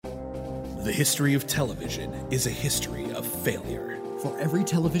The history of television is a history of failure. For every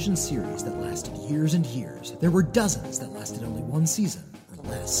television series that lasted years and years, there were dozens that lasted only one season or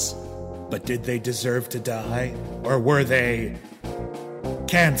less. But did they deserve to die? Or were they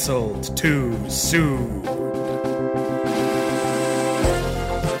canceled too soon?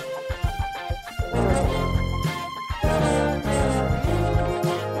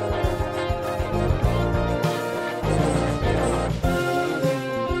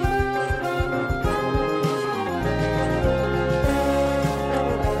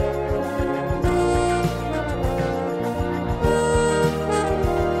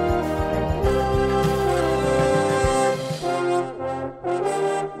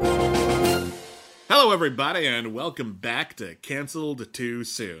 Hello, everybody, and welcome back to Canceled Too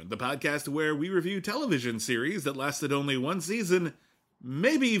Soon, the podcast where we review television series that lasted only one season,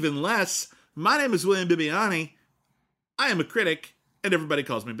 maybe even less. My name is William Bibbiani. I am a critic, and everybody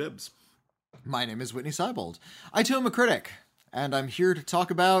calls me Bibbs. My name is Whitney Seibold. I too am a critic, and I'm here to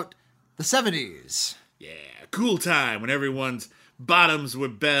talk about the 70s. Yeah, cool time when everyone's bottoms were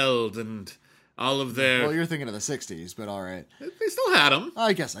belled and all of their... Well, you're thinking of the 60s, but all right. They still had them.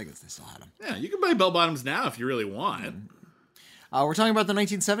 I guess they still had them. Yeah, you can buy bell bottoms now if you really want. We're talking about the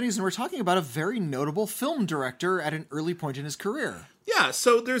 1970s, and we're talking about a very notable film director at an early point in his career. Yeah,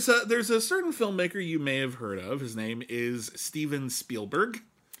 so there's a certain filmmaker you may have heard of. His name is Steven Spielberg.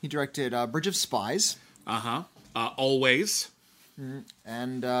 He directed Bridge of Spies. Always.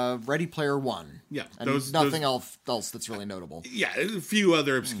 And Ready Player One. Yeah. And nothing else that's really notable. Yeah, a few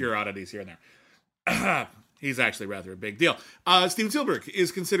other obscure oddities here and there. He's actually rather a big deal. Steven Spielberg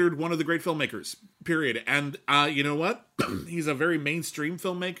is considered one of the great filmmakers, period. And you know what? He's a very mainstream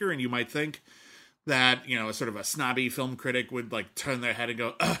filmmaker, and you might think that, you know, a sort of a snobby film critic would, like, turn their head and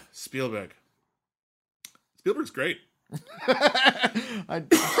go, Spielberg. Spielberg's great.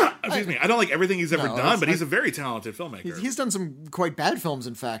 Excuse me. I don't like everything he's ever done, but he's a very talented filmmaker. He's done some quite bad films,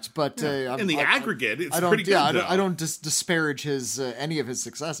 in fact. But in the aggregate, it's pretty good. I don't disparage any of his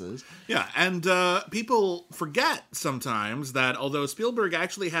successes. Yeah, and people forget sometimes that although Spielberg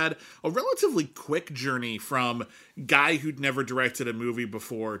actually had a relatively quick journey from guy who'd never directed a movie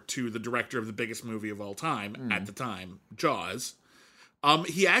before to the director of the biggest movie of all time at the time, Jaws,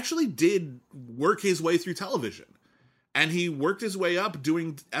 he actually did work his way through television. And he worked his way up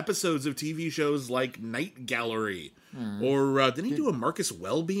doing episodes of TV shows like Night Gallery. Or didn't he do a Marcus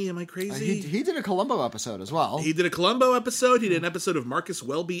Welby? Am I crazy? He did a Columbo episode as well. He did a Columbo episode. He did an episode of Marcus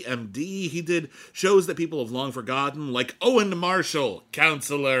Welby, MD. He did shows that people have long forgotten, like Owen Marshall,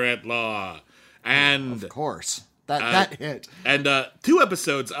 Counselor at Law. And of course. That hit. And 2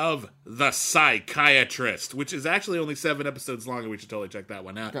 episodes of The Psychiatrist, which is actually only 7 episodes long, and we should totally check that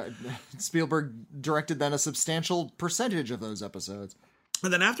one out. Spielberg directed then a substantial percentage of those episodes.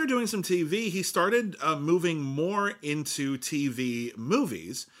 And then after doing some TV, he started moving more into TV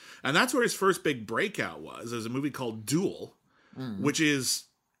movies. And that's where his first big breakout was. There's a movie called Duel, which is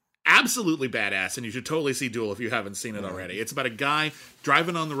absolutely badass, and you should totally see Duel if you haven't seen it already. It's about a guy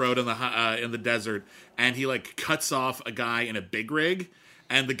driving on the road in the desert, and he like cuts off a guy in a big rig,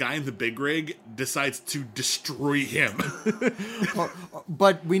 and the guy in the big rig decides to destroy him.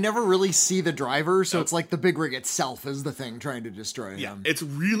 But we never really see the driver, so it's like the big rig itself is the thing trying to destroy him. It's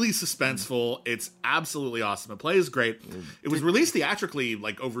really suspenseful. It's absolutely awesome. It plays great. It was released theatrically,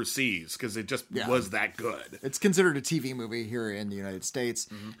 like, overseas, because it just was that good. It's considered a TV movie here in the United States.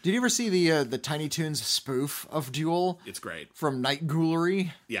 Did you ever see the Tiny Toons spoof of Duel? It's great. From Night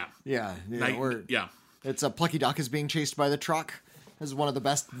Ghoulery? Yeah. Yeah. Yeah. It's a Plucky Duck is being chased by the truck. This is one of the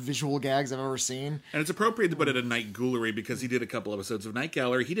best visual gags I've ever seen. And it's appropriate to put it in Night Ghoulery because he did a couple episodes of Night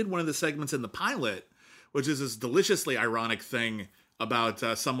Gallery. He did one of the segments in the pilot, which is this deliciously ironic thing about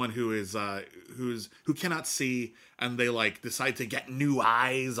someone who cannot see, and they like decide to get new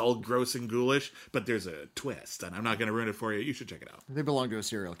eyes, all gross and ghoulish. But there's a twist, and I'm not going to ruin it for you. You should check it out. They belong to a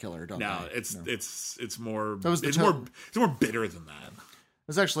serial killer, don't they? No, it's more. It's more bitter than that.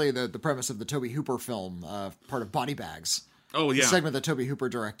 It's actually the premise of the Tobe Hooper film, part of Body Bags. Oh, yeah. The segment that Tobe Hooper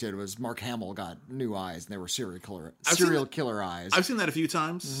directed was Mark Hamill got new eyes, and they were serial killer eyes. I've seen that a few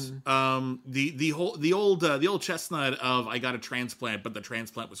times. The old chestnut of I got a transplant, but the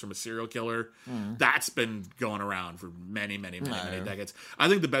transplant was from a serial killer. That's been going around for many decades. I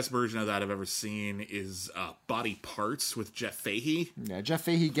think the best version of that I've ever seen is Body Parts with Jeff Fahey. Yeah, Jeff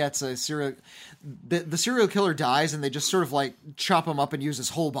Fahey gets a serial. The serial killer dies, and they just sort of like chop him up and use his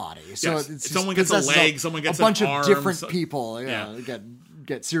whole body. So someone gets a leg, someone gets a bunch an arm, of different people. Get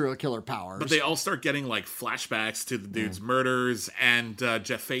get serial killer powers. But they all start getting like flashbacks to the dude's murders, and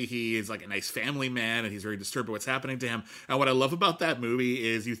Jeff Fahey is like a nice family man, and he's very disturbed by what's happening to him. And what I love about that movie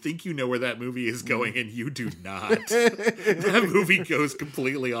is you think you know where that movie is going, and you do not. That movie goes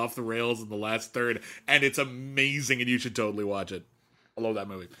completely off the rails in the last third, and it's amazing, and you should totally watch it. I love that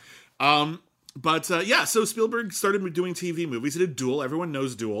movie. So Spielberg started doing TV movies. He did Duel. Everyone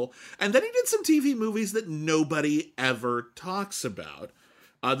knows Duel. And then he did some TV movies that nobody ever talks about.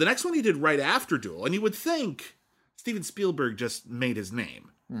 The next one he did right after Duel. And you would think Steven Spielberg just made his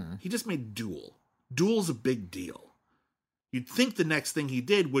name. He just made Duel. Duel's a big deal. You'd think the next thing he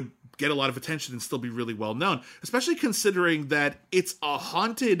did would get a lot of attention and still be really well known. Especially considering that it's a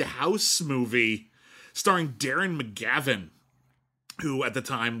haunted house movie starring Darren McGavin, who at the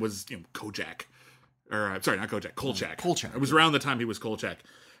time was, Kojak. Sorry, not Kojak, Kolchak. Kolchak. It was around the time he was Kolchak.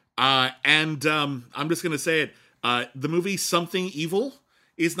 I'm just going to say it. The movie Something Evil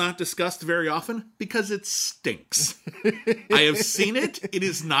is not discussed very often because it stinks. I have seen it. It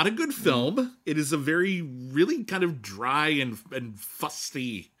is not a good film. It is a really kind of dry and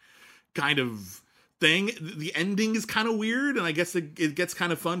fusty kind of thing. The ending is kind of weird, and I guess it gets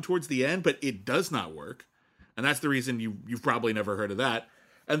kind of fun towards the end, but it does not work. And that's the reason you've probably never heard of that.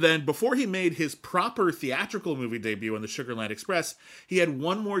 And then before he made his proper theatrical movie debut on the Sugarland Express, he had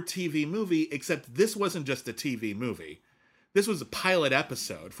one more TV movie, except this wasn't just a TV movie. This was a pilot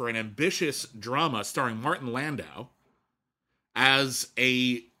episode for an ambitious drama starring Martin Landau as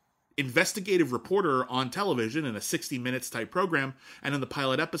a investigative reporter on television in a 60 Minutes type program. And in the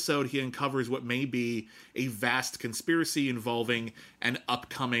pilot episode, he uncovers what may be a vast conspiracy involving an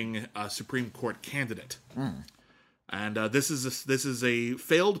upcoming Supreme Court candidate. And this is a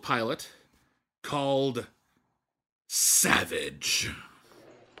failed pilot called Savage.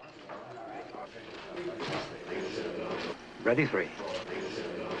 Ready, 3.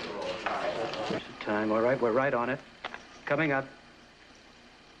 Time, all right, we're right on it. Coming up.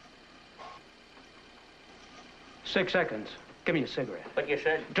 6 seconds. Give me a cigarette. What you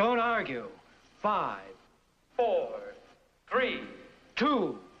said? Don't argue. 5, 4, 3,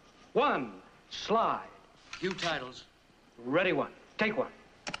 2, 1. Slide. Few titles. Ready, 1. Take 1.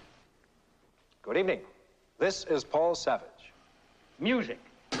 Good evening. This is Paul Savage. Music.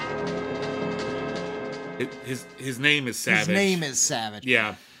 His name is Savage. His name is Savage.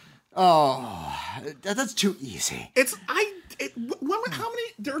 Yeah. Oh, that's too easy. How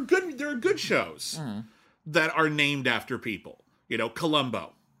many? There are good shows that are named after people.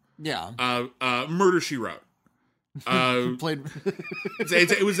 Columbo. Yeah. Murder She Wrote. Played.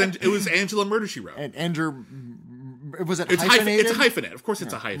 It was Angela Murder She Wrote. And Andrew. Was it It's hyphenated? It's hyphenated. Of course,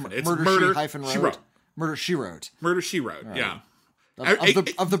 it's a hyphen. It's Murder She Wrote. Murder She Wrote. Murder She Wrote. Right. Yeah.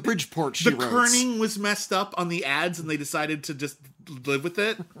 Of the Bridgeport She The Wrote. kerning was messed up on the ads, and they decided to just live with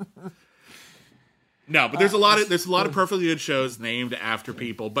it. No, but there's a lot of perfectly good shows named after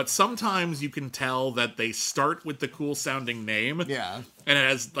people, but sometimes you can tell that they start with the cool sounding name. Yeah. And it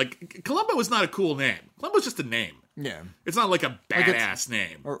has Columbo is not a cool name. Columbo's just a name. Yeah. It's not like a badass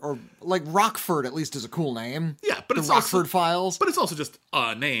name. Or like Rockford at least is a cool name. Yeah, but the it's Rockford also, Files. But it's also just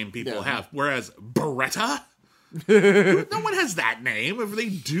a name people have. Whereas Beretta, no one has that name. If they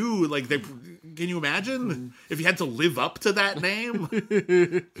do, can you imagine if you had to live up to that name?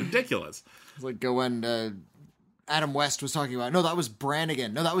 Ridiculous. It's like when Adam West was talking about, no, that was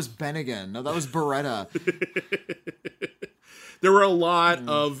Brannigan. No, that was Bennigan. No, that was Beretta. There were a lot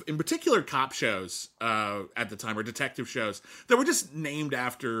of, in particular, cop shows at the time, or detective shows, that were just named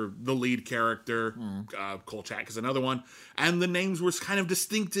after the lead character. Kolchak is another one. And the names were kind of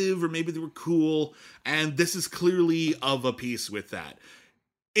distinctive, or maybe they were cool. And this is clearly of a piece with that.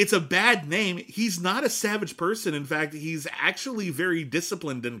 It's a bad name. He's not a savage person. In fact, he's actually very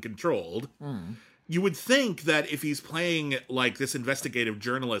disciplined and controlled. You would think that if he's playing like this investigative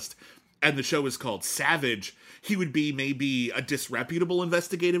journalist and the show is called Savage, he would be maybe a disreputable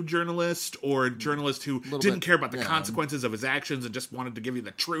investigative journalist, or a journalist who didn't care about the consequences of his actions and just wanted to give you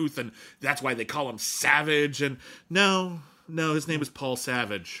the truth, and that's why they call him Savage. And no, his name is Paul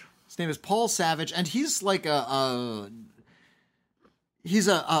Savage. His name is Paul Savage, and he's like he's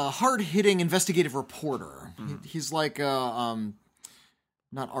a hard-hitting investigative reporter. He's like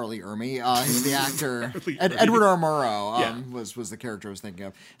not Arlie Ermy. He's the actor. Edward R. Murrow was the character I was thinking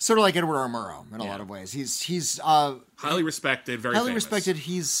of. Sort of like Edward R. Murrow in a lot of ways. He's highly respected, very famous. Respected.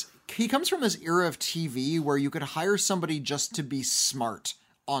 He comes from this era of TV where you could hire somebody just to be smart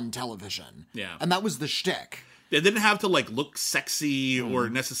on television. Yeah, and that was the shtick. They didn't have to look sexy or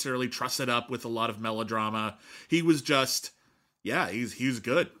necessarily truss it up with a lot of melodrama. He was just, he's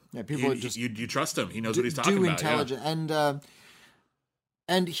good. Yeah, people would just you trust him. He knows what he's talking about. Intelligent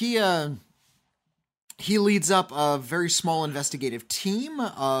And he leads up a very small investigative team.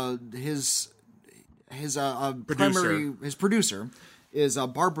 His producer is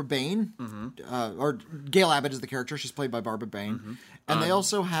Barbara Bain, or Gail Abbott is the character. She's played by Barbara Bain, and they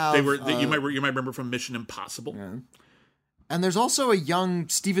also have you might remember from Mission Impossible. Yeah. And there's also a young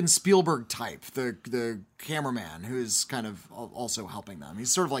Steven Spielberg type, the cameraman, who is kind of also helping them.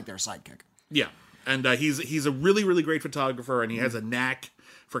 He's sort of like their sidekick. Yeah, and he's a really, really great photographer, and he has a knack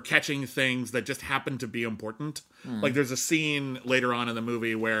for catching things that just happen to be important. Like there's a scene later on in the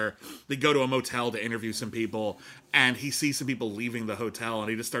movie where they go to a motel to interview some people, and he sees some people leaving the hotel, and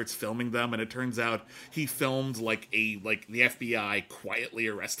he just starts filming them, and it turns out he filmed like the FBI quietly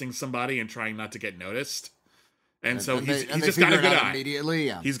arresting somebody and trying not to get noticed. And so he's just got a good eye. Immediately,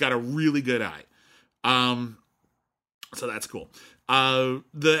 yeah. He's got a really good eye. So that's cool.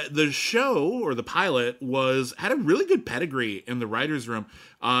 The show, or the pilot, had a really good pedigree in the writer's room.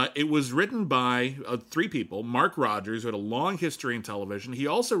 It was written by 3 people. Mark Rogers, who had a long history in television. He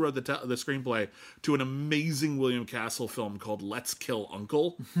also wrote the screenplay to an amazing William Castle film called Let's Kill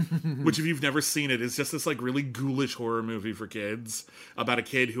Uncle, which, if you've never seen it, is just this like really ghoulish horror movie for kids about a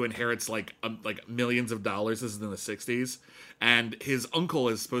kid who inherits like millions of dollars. This is in the 60s. And his uncle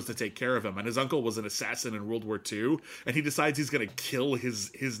is supposed to take care of him. And his uncle was an assassin in World War II. And he decides he's going to kill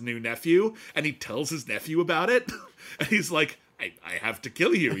his new nephew. And he tells his nephew about it. And he's like, I have to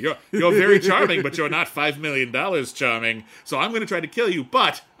kill you. You're very charming, but you're not $5 million charming. So I'm going to try to kill you.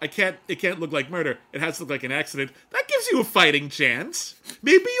 But it can't look like murder. It has to look like an accident. That gives you a fighting chance.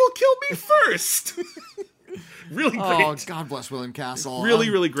 Maybe you'll kill me first. Really great. Oh, God bless William Castle. Really,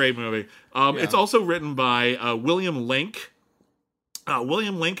 really great movie. It's also written by William Link.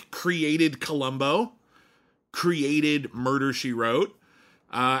 William Link created Columbo, created Murder, She Wrote,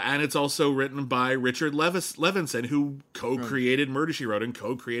 and it's also written by Richard Levinson, who co-created Murder, She Wrote and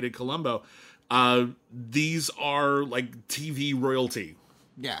co-created Columbo. These are like TV royalty.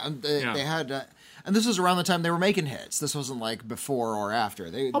 Yeah, and they had... and this was around the time they were making hits. This wasn't like before or after.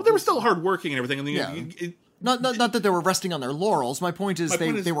 They were still hardworking and everything. And not that they were resting on their laurels. My point is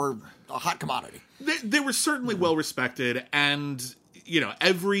they were a hot commodity. They were certainly well respected, and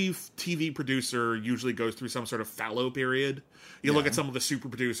every TV producer usually goes through some sort of fallow period. You look at some of the super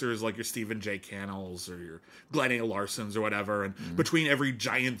producers like your Stephen J. Cannells or your Glenn A. Larsons or whatever, and between every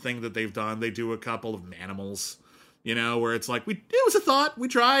giant thing that they've done, they do a couple of Manimals, where it's like, it was a thought, we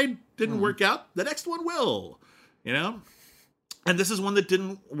tried, didn't work out, the next one will, And this is one that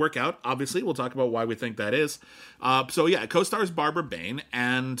didn't work out, obviously. We'll talk about why we think that is. It co-stars Barbara Bain,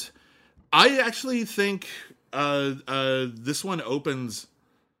 and I actually think this one opens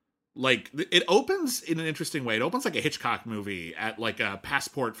it opens in an interesting way. It opens like a Hitchcock movie at like a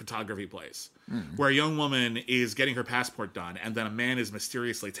passport photography place where a young woman is getting her passport done, and then a man is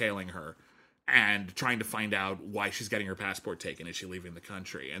mysteriously tailing her and trying to find out why she's getting her passport taken. Is she leaving the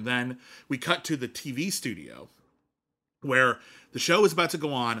country? And then we cut to the TV studio where the show is about to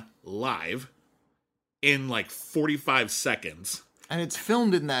go on live in like 45 seconds. And it's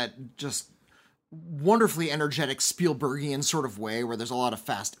filmed in that just wonderfully energetic Spielbergian sort of way where there's a lot of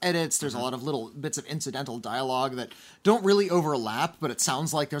fast edits, there's a lot of little bits of incidental dialogue that don't really overlap, but it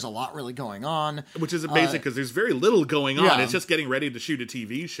sounds like there's a lot really going on. Which is amazing because there's very little going on. It's just getting ready to shoot a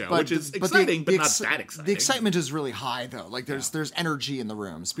TV show, which is exciting, but not that exciting. The excitement is really high, though. Like, there's energy in the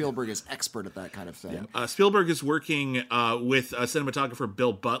room. Spielberg is expert at that kind of thing. Yeah. Spielberg is working with cinematographer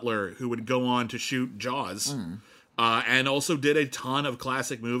Bill Butler, who would go on to shoot Jaws. And also did a ton of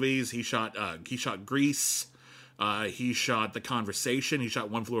classic movies. He shot Grease. He shot The Conversation. He shot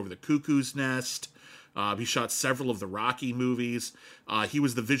One Flew Over the Cuckoo's Nest. He shot several of the Rocky movies. He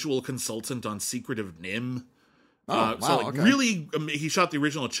was the visual consultant on Secret of NIMH. Really, he shot the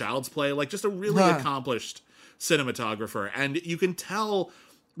original Child's Play. Like, just a really accomplished cinematographer. And you can tell,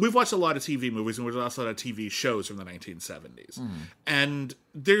 we've watched a lot of TV movies, and we've watched a lot of TV shows from the 1970s. And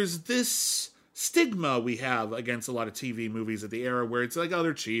there's this stigma we have against a lot of TV movies at the era where it's like, oh,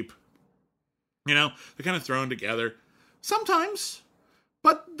 they're cheap. They're kind of thrown together. Sometimes,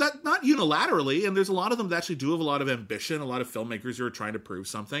 but that not unilaterally. And there's a lot of them that actually do have a lot of ambition, a lot of filmmakers who are trying to prove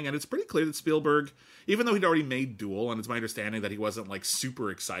something. And it's pretty clear that Spielberg, even though he'd already made Duel, and it's my understanding that he wasn't like super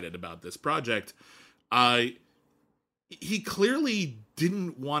excited about this project, he clearly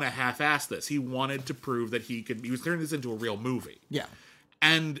didn't want to half-ass this. He wanted to prove that he was turning this into a real movie. Yeah.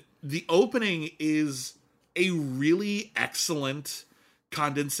 And the opening is a really excellent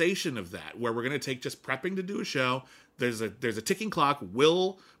condensation of that, where we're going to take just prepping to do a show. There's a ticking clock.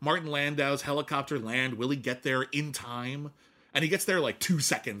 Will Martin Landau's helicopter land? Will he get there in time? And he gets there like 2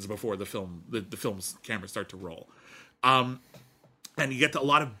 seconds before the film's cameras start to roll. And And you get a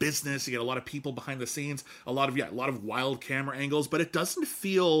lot of business, you get a lot of people behind the scenes, a lot of wild camera angles, but it doesn't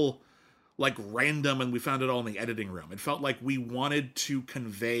feel like random and we found it all in the editing room. It felt like we wanted to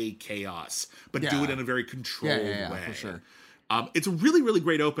convey chaos, but do it in a very controlled way. For sure. It's a really, really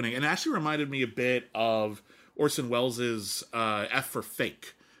great opening, and it actually reminded me a bit of Orson Welles' F for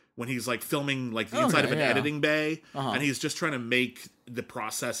Fake, when he's like filming like the inside of an editing bay, and he's just trying to make the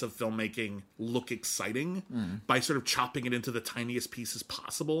process of filmmaking look exciting by sort of chopping it into the tiniest pieces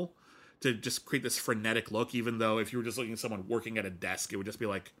possible to just create this frenetic look, even though if you were just looking at someone working at a desk, it would just be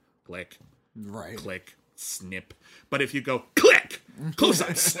like, click, click, snip. But if you go, click, close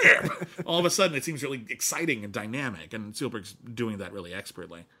up, snip, all of a sudden it seems really exciting and dynamic, and Spielberg's doing that really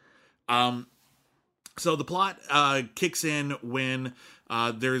expertly. So the plot kicks in when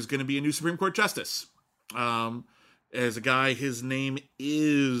there's going to be a new Supreme Court justice. There's a guy, his name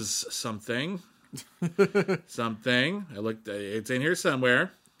is something. Something. I looked, it's in here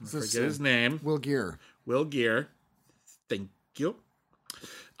somewhere. I forget his name. Will Geer. Will Geer. Thank you.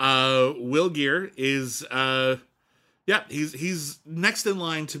 Will Geer is... he's next in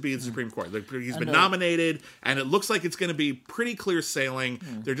line to be the Supreme Court. He's been nominated, and it looks like it's going to be pretty clear sailing.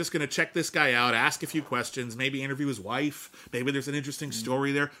 They're just going to check this guy out, ask a few questions, maybe interview his wife. Maybe there's an interesting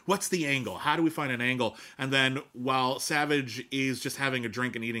story there. What's the angle? How do we find an angle? And then while Savage is just having a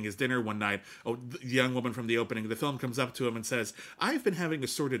drink and eating his dinner one night, the young woman from the opening of the film comes up to him and says, "I've been having a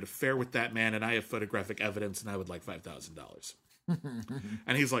sordid affair with that man, and I have photographic evidence, and I would like $5,000.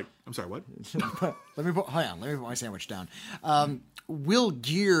 And he's like, "I'm sorry, what?" Let me put my sandwich down. Will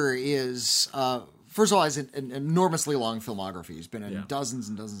Geer is, first of all, has an enormously long filmography. He's been in dozens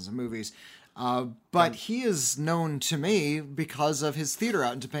and dozens of movies. But he is known to me because of his theater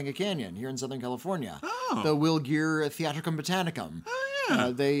out in Topanga Canyon here in Southern California. The Will Geer Theatricum Botanicum.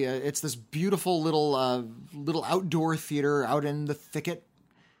 It's this beautiful little outdoor theater out in the thicket.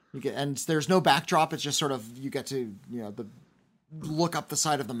 And there's no backdrop. It's just sort of, you get to, look up the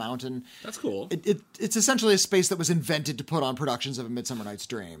side of the mountain. That's cool. It's essentially a space that was invented to put on productions of A Midsummer Night's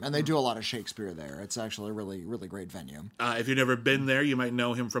Dream, and they do a lot of Shakespeare there. It's actually a really, really great venue. If you've never been there, you might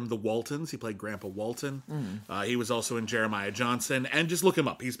know him from The Waltons. He played Grandpa Walton. He was also in Jeremiah Johnson, and just look him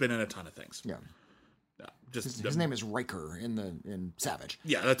up. He's been in a ton of things. Yeah. His name is Riker in Savage.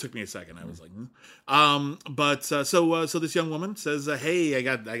 Yeah, that took me a second. I was like, So this young woman says, "Hey, I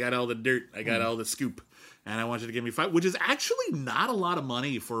got all the dirt. I got all the scoop. And I want you to give me $5," which is actually not a lot of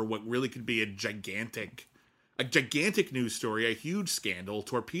money for what really could be a gigantic news story, a huge scandal,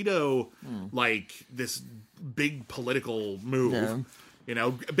 torpedo, like this big political move.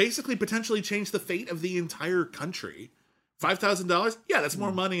 Basically potentially change the fate of the entire country. $5,000? Yeah, that's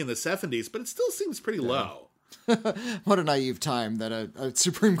more money in the 70s, but it still seems pretty low. What a naive time that a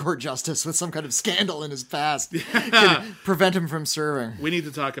Supreme Court justice with some kind of scandal in his past could prevent him from serving. We need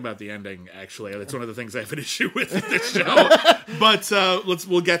to talk about the ending, actually. That's one of the things I have an issue with in this show. But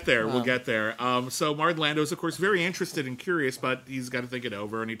we'll get there. We'll get there. So Martin Landau is, of course, very interested and curious, but he's got to think it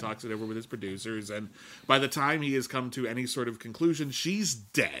over, and he talks it over with his producers. And by the time he has come to any sort of conclusion, she's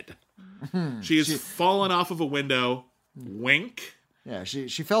dead. She has fallen off of a window. Wink. Yeah, she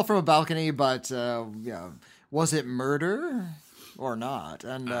fell from a balcony, but was it murder or not?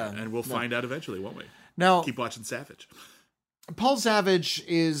 And we'll find out eventually, won't we? Now, keep watching Savage. Paul Savage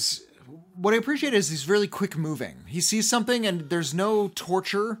is, what I appreciate is he's really quick moving. He sees something and there's no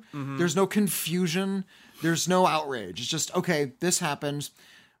torture, there's no confusion, there's no outrage. It's just, okay, this happened.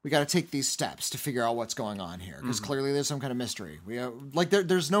 We got to take these steps to figure out what's going on here, because clearly there's some kind of mystery.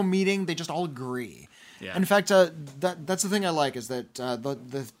 There's no meeting; they just all agree. Yeah. In fact, that's the thing I like, is that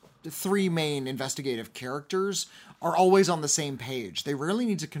the three main investigative characters are always on the same page. They rarely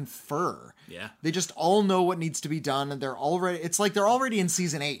need to confer. Yeah, they just all know what needs to be done, and it's like they're already in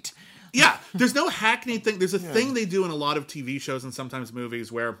season 8. Yeah, there's no hackneyed thing. There's a thing they do in a lot of TV shows and sometimes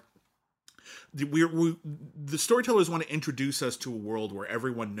movies where the storytellers want to introduce us to a world where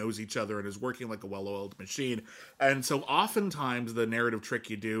everyone knows each other and is working like a well-oiled machine. And so oftentimes the narrative trick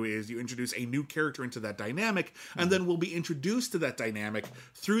you do is you introduce a new character into that dynamic, and then we'll be introduced to that dynamic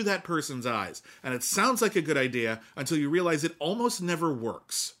through that person's eyes. And it sounds like a good idea until you realize it almost never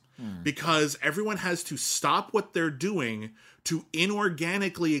works, because everyone has to stop what they're doing to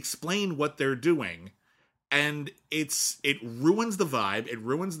inorganically explain what they're doing. And it ruins the vibe. It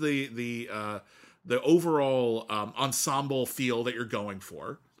ruins the overall ensemble feel that you're going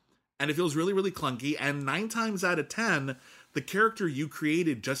for, and it feels really, really clunky. And 9 times out of 10, the character you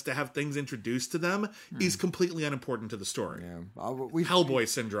created just to have things introduced to them is completely unimportant to the story. Yeah, Hellboy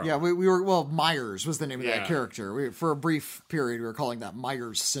syndrome. Yeah, we were. Myers was the name of that character. For a brief period, we were calling that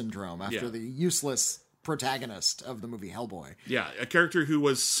Myers syndrome after the useless protagonist of the movie Hellboy. Yeah, a character who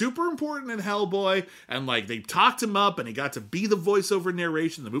was super important in Hellboy, and like they talked him up and he got to be the voiceover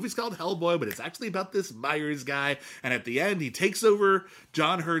narration. The movie's called Hellboy, but it's actually about this Myers guy, and at the end he takes over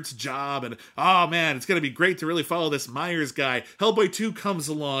John Hurt's job, and oh man, it's gonna be great to really follow this Myers guy. Hellboy 2 comes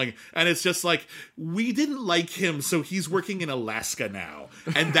along, and it's just like, we didn't like him, so he's working in Alaska now,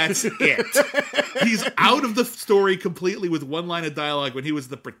 and that's it. He's out of the story completely with one line of dialogue when he was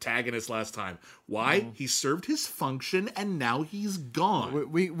the protagonist last time. Why? He served his function, and now he's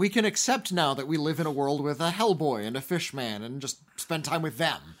gone. We can accept now that we live in a world with a Hellboy and a Fishman, and just spend time with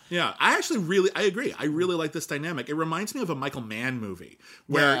them. Yeah, I agree. I really like this dynamic. It reminds me of a Michael Mann movie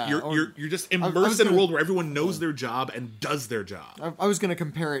where you're just immersed in a world where everyone knows their job and does their job. I was going to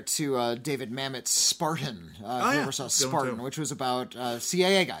compare it to David Mamet's Spartan. If you ever saw Spartan, which was about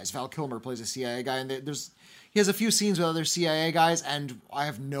CIA guys. Val Kilmer plays a CIA guy, and he has a few scenes with other CIA guys, and I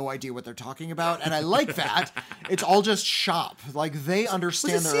have no idea what they're talking about, and I like that. It's all just shop. Like, they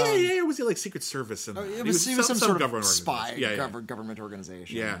understand was their own... CIA or was he like Secret Service? It was some sort of spy government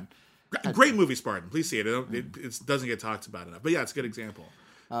organization. Yeah. Great movie, Spartan. Please see it. It doesn't get talked about enough. But yeah, it's a good example.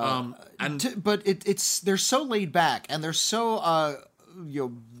 But they're so laid back, and they're so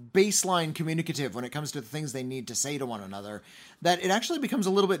baseline communicative when it comes to the things they need to say to one another, that it actually becomes a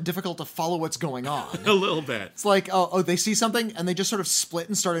little bit difficult to follow what's going on. A little bit. It's like, they see something and they just sort of split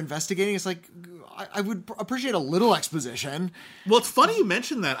and start investigating. It's like, I would appreciate a little exposition. Well, it's funny you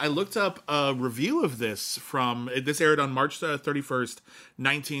mentioned that. I looked up a review of this this aired on March 31st,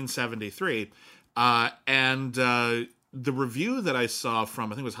 1973. And the review that I saw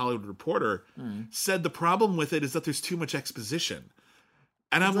from, I think it was Hollywood Reporter, said the problem with it is that there's too much exposition.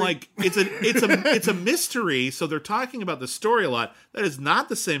 And I'm like, it's a mystery, so they're talking about the story a lot. That is not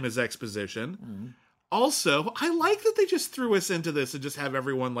the same as exposition. Also, I like that they just threw us into this and just have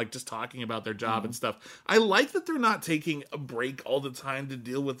everyone like just talking about their job and stuff. I like that they're not taking a break all the time to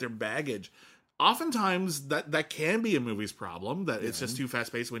deal with their baggage. Oftentimes, that can be a movie's problem, that it's just too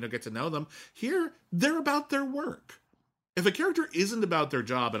fast-paced and we don't get to know them. Here, they're about their work. If a character isn't about their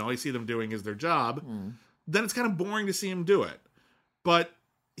job and all you see them doing is their job, then it's kind of boring to see them do it. But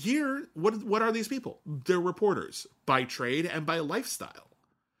here, what are these people? They're reporters by trade and by lifestyle.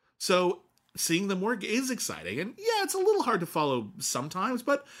 So seeing them work is exciting. And yeah, it's a little hard to follow sometimes,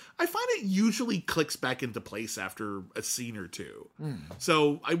 but I find it usually clicks back into place after a scene or two.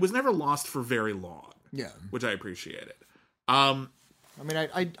 So I was never lost for very long. Yeah. Which I appreciated. I mean,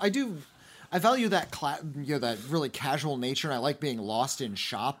 I value that that really casual nature, and I like being lost in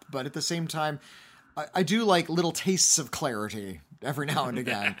shop, but at the same time, I do like little tastes of clarity every now and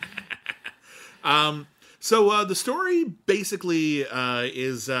again. So the story basically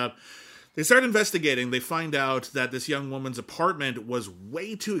is they start investigating. They find out that this young woman's apartment was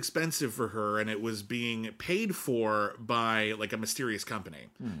way too expensive for her, and it was being paid for by like a mysterious company.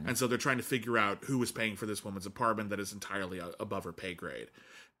 And so they're trying to figure out who was paying for this woman's apartment that is entirely above her pay grade.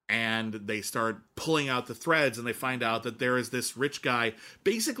 And they start pulling out the threads, and they find out that there is this rich guy.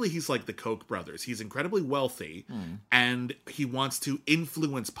 Basically, he's like the Koch brothers. He's incredibly wealthy, and he wants to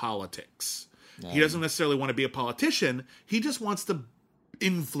influence politics. He doesn't necessarily want to be a politician. He just wants to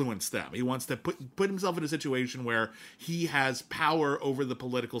influence them. He wants to put himself in a situation where he has power over the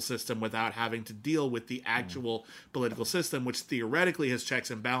political system without having to deal with the actual political system, which theoretically has checks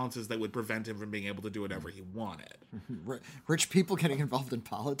and balances that would prevent him from being able to do whatever he wanted. Rich people getting involved in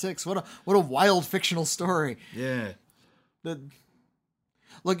politics? What a wild fictional story. Yeah.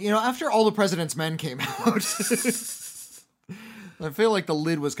 Look, after All the President's Men came out, I feel like the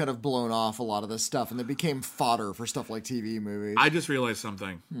lid was kind of blown off a lot of this stuff, and it became fodder for stuff like TV movies. I just realized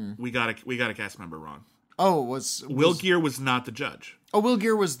something. We got a cast member wrong. Oh, Will Geer was not the judge. Oh, Will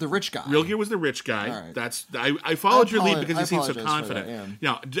Geer was the rich guy. Will Geer was the rich guy. Right. That's I followed your lead because you seemed so confident.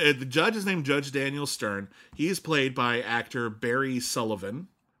 That, yeah. The judge is named Judge Daniel Stern. He is played by actor Barry Sullivan.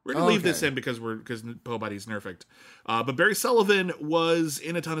 We're going to leave this in because Poe Body's nerfed. But Barry Sullivan was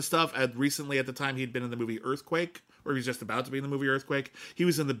in a ton of stuff. Recently, at the time, he'd been in the movie Earthquake, or he was just about to be in the movie Earthquake. He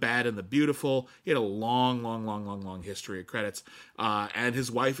was in The Bad and the Beautiful. He had a long history of credits. And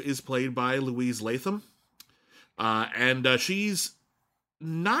his wife is played by Louise Latham. And she's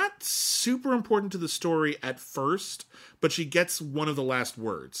not super important to the story at first, but she gets one of the last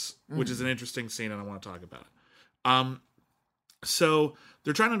words, which is an interesting scene, and I want to talk about it. So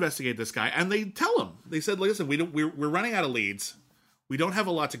they're trying to investigate this guy, and they tell him. They said, listen, we're running out of leads. We don't have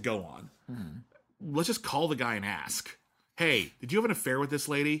a lot to go on. Let's just call the guy and ask, hey, did you have an affair with this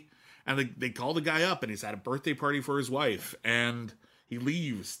lady? And they call the guy up, and he's at a birthday party for his wife, and he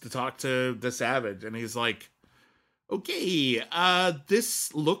leaves to talk to the Savage, and he's like, okay,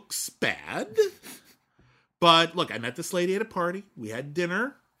 this looks bad. But look, I met this lady at a party. We had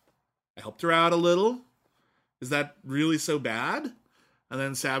dinner. I helped her out a little. Is that really so bad? And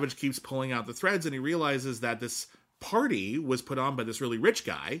then Savage keeps pulling out the threads, and he realizes that this party was put on by this really rich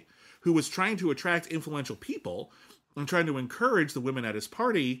guy who was trying to attract influential people and trying to encourage the women at his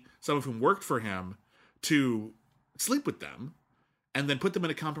party, some of whom worked for him, to sleep with them and then put them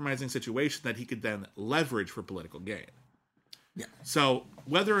in a compromising situation that he could then leverage for political gain. Yeah. So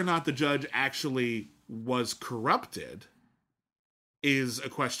whether or not the judge actually was corrupted is a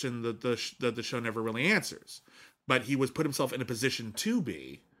question that the show never really answers. But he was put himself in a position to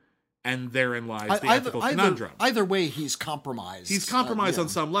be, and therein lies the ethical conundrum. Either way, he's compromised. He's compromised on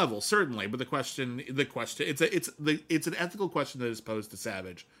some level, certainly. But the question, it's an ethical question that is posed to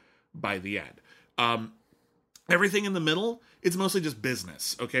Savage by the end. Everything in the middle, it's mostly just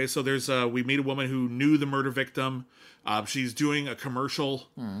business. Okay, so there's we meet a woman who knew the murder victim. She's doing a commercial,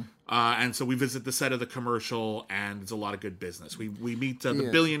 and so we visit the set of the commercial, and it's a lot of good business. We meet the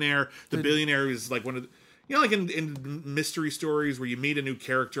billionaire. The billionaire is like one of the, like in mystery stories where you meet a new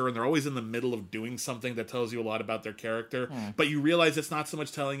character and they're always in the middle of doing something that tells you a lot about their character, but you realize it's not so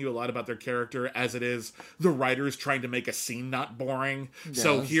much telling you a lot about their character as it is the writers trying to make a scene not boring. Yeah,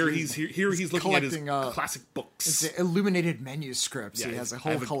 so he's looking at his classic books. It's illuminated manuscripts. He has a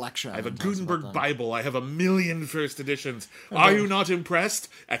whole collection. I have a Gutenberg Bible. I have 1 million first editions. Are you not impressed?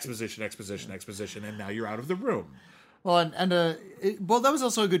 Exposition, exposition, exposition, and now you're out of the room. Well, that was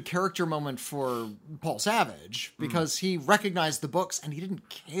also a good character moment for Paul Savage because he recognized the books and he didn't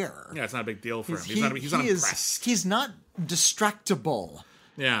care. Yeah, it's not a big deal for him. He's not impressed. He's not distractible.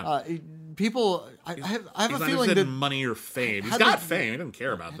 Yeah, people. I have a feeling that money or fame. He's got fame. He doesn't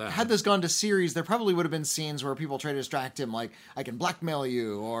care about that. Had this gone to series, there probably would have been scenes where people try to distract him, like I can blackmail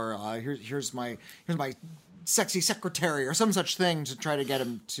you, or here's my sexy secretary, or some such thing to try to get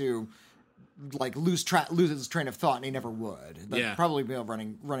him to like lose his train of thought, and he never would. That'd probably be a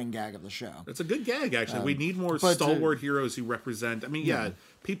running gag of the show. It's a good gag, actually. We need more stalwart heroes who represent. I mean,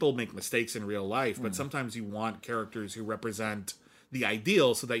 people make mistakes in real life, but sometimes you want characters who represent the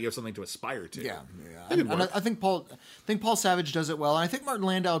ideal, so that you have something to aspire to. Yeah. And I think Paul Savage does it well, and I think Martin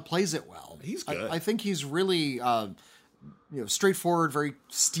Landau plays it well. He's good. I think he's really straightforward, very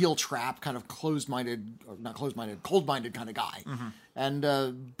steel trap, kind of cold-minded kind of guy. Mm-hmm. And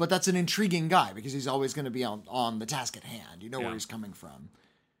but that's an intriguing guy because he's always going to be on the task at hand. You know where he's coming from.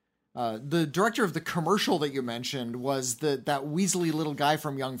 The director of the commercial that you mentioned was that Weasley little guy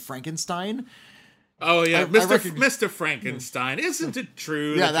from Young Frankenstein. Oh yeah, Mr. Frankenstein. Isn't it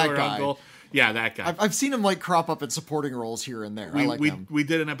true that your guy. Uncle? Yeah, that guy. I've seen him like crop up in supporting roles here and there. I like him. We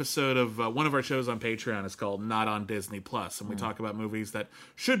did an episode of one of our shows on Patreon. It's called Not on Disney Plus, and we talk about movies that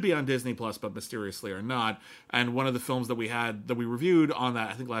should be on Disney Plus but mysteriously are not. And one of the films that we reviewed on that,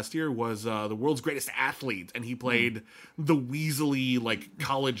 I think last year, was The World's Greatest Athlete, and he played the Weasley like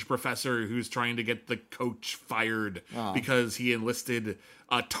college professor who's trying to get the coach fired because he enlisted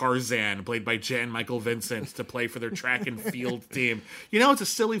Tarzan, played by Jan Michael Vincent, to play for their track and field team. You know, it's a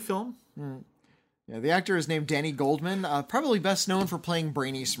silly film. Yeah, the actor is named Danny Goldman, probably best known for playing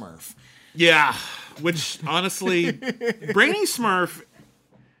Brainy Smurf. Yeah, which honestly, Brainy Smurf,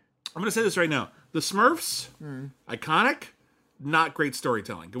 I'm going to say this right now. The Smurfs, iconic, not great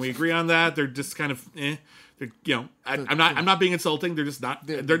storytelling. Can we agree on that? They're just kind of, I'm not being insulting. They're just not.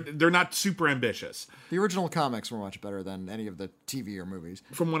 They're not super ambitious. The original comics were much better than any of the TV or movies.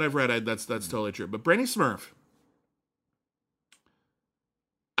 From what I've read, that's totally true. But Brainy Smurf,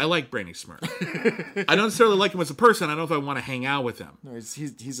 I like Brainy Smurf. I don't necessarily like him as a person. I don't know if I want to hang out with him. No,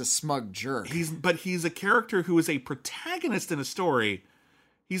 he's a smug jerk. But he's a character who is a protagonist in a story.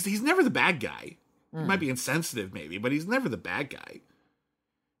 He's never the bad guy. He might be insensitive, maybe, but he's never the bad guy.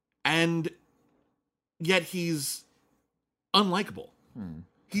 And yet he's unlikable.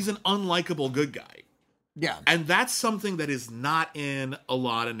 He's an unlikable good guy. Yeah. And that's something that is not in a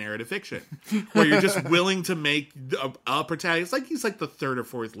lot of narrative fiction, where you're just willing to make a protagonist. Like he's like the third or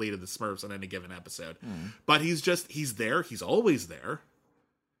fourth lead of the Smurfs on any given episode. But he's there. He's always there.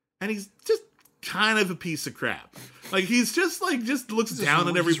 And he's just kind of a piece of crap. Like he's just looks down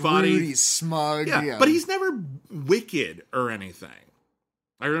on everybody. He's rude, he's smug. Yeah. But he's never wicked or anything.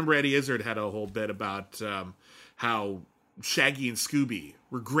 I remember Eddie Izzard had a whole bit about how Shaggy and Scooby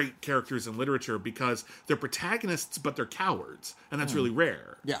were great characters in literature because they're protagonists, but they're cowards, and that's really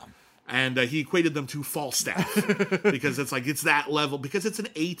rare. Yeah. And he equated them to Falstaff because it's that level, because it's an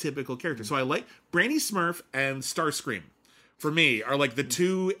atypical character. So I like Brainy Smurf and Starscream. For me, are like the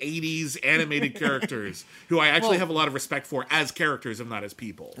two 80s animated characters who I actually have a lot of respect for as characters, if not as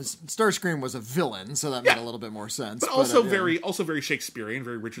people. Starscream was a villain, so that made a little bit more sense. But also very Shakespearean,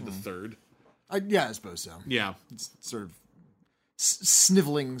 very Richard III. Yeah, I suppose so. Yeah. It's sort of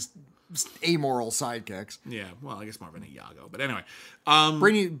sniveling, amoral sidekicks. Yeah, well, I guess more of an Iago. But anyway.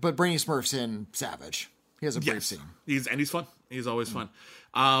 Brainy Smurf's in Savage. He has a brief scene. He's fun. He's always fun.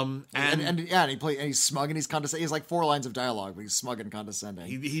 And he's smug and he's condescending. He has like 4 lines of dialogue, but he's smug and condescending.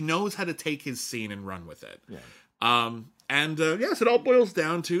 He knows how to take his scene and run with it. Yeah. So it all boils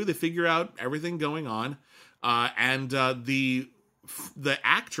down to they figure out everything going on. The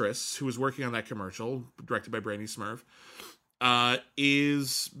actress who was working on that commercial, directed by Brainy Smurf,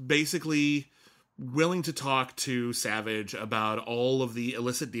 is basically willing to talk to Savage about all of the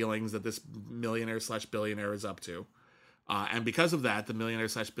illicit dealings that this millionaire/billionaire is up to. And because of that, the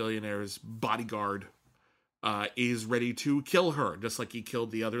millionaire/billionaire's bodyguard is ready to kill her, just like he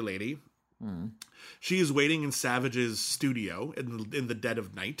killed the other lady. She is waiting in Savage's studio in the dead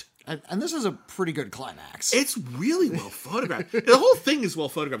of night. And this is a pretty good climax. It's really well photographed. The whole thing is well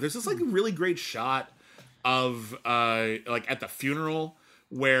photographed. There's this like really great shot of like at the funeral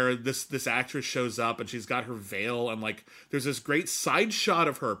where this actress shows up and she's got her veil, and like there's this great side shot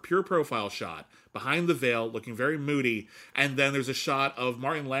of her, pure profile shot, behind the veil, looking very moody, and then there's a shot of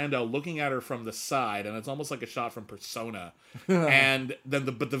Martin Landau looking at her from the side, and it's almost like a shot from Persona. And then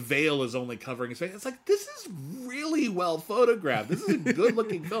the veil is only covering his face. It's like, this is really well photographed. This is a good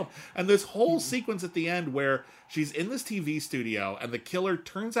looking film. And this whole sequence at the end where she's in this TV studio and the killer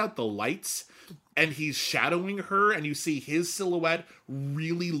turns out the lights and he's shadowing her, and you see his silhouette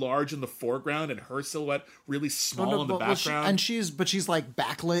really large in the foreground and her silhouette really small in the background. She's like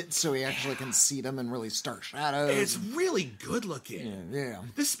backlit, so he actually can see them in really stark shadows. It's really good looking. Yeah.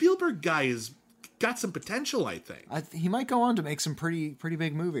 This Spielberg guy is got some potential, I think. He might go on to make some pretty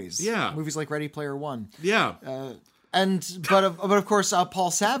big movies. Yeah. Movies like Ready Player One. Yeah. But of course,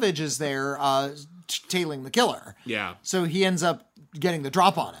 Paul Savage is there tailing the killer. Yeah. So he ends up getting the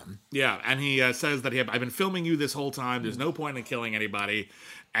drop on him. Yeah, and he says that I've been filming you this whole time. There's no point in killing anybody.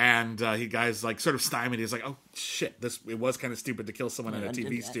 And he guy's like sort of stymied. He's like, oh shit, it was kind of stupid to kill someone in a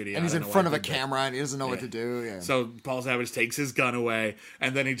TV studio. And he's in front of a camera and he doesn't know what to do. Yeah. So Paul Savage takes his gun away,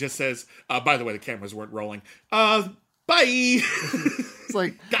 and then he just says, by the way, the cameras weren't rolling. Bye. It's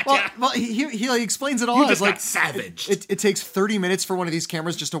like, gotcha. Well, he explains it all. You just like got savaged. It takes 30 minutes for one of these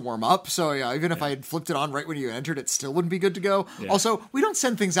cameras just to warm up. So yeah, even if I had flipped it on right when you entered, it still wouldn't be good to go. Yeah. Also, we don't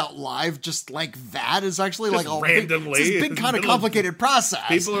send things out live just like that. It's actually just like all randomly. It's this big kind of complicated process.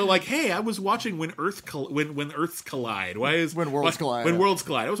 People are like, hey, I was watching when Earths collide. When Worlds Collide? When Worlds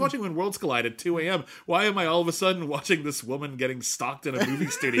Collide. I was watching When Worlds Collide at 2 a.m. Why am I all of a sudden watching this woman getting stalked in a movie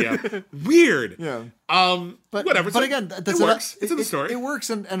studio? Weird. Yeah. But whatever. But again, it works. It's in the story. It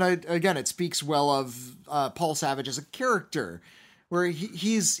works, and again, it speaks well of Paul Savage as a character, where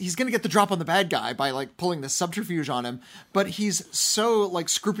he's going to get the drop on the bad guy by like pulling this subterfuge on him, but he's so like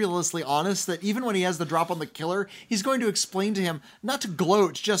scrupulously honest that even when he has the drop on the killer, he's going to explain to him not to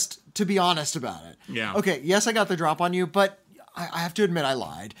gloat, just to be honest about it. Yeah. Okay. Yes, I got the drop on you, but I have to admit I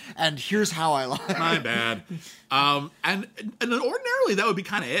lied, and here's how I lied. My bad. And ordinarily that would be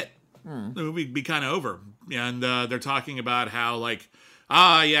kind of it. The movie would be kind of over, and they're talking about how like,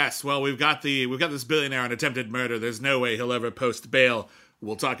 yes, well we've got this billionaire on attempted murder. There's no way he'll ever post bail.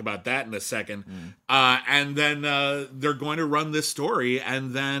 We'll talk about that in a second. And then they're going to run this story,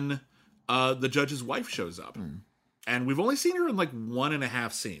 and then the judge's wife shows up, and we've only seen her in like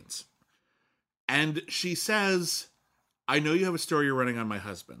 1.5 scenes, and she says, I know you have a story you're running on my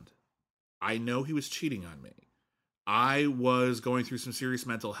husband. I know he was cheating on me. I was going through some serious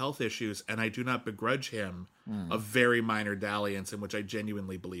mental health issues, and I do not begrudge him a very minor dalliance in which I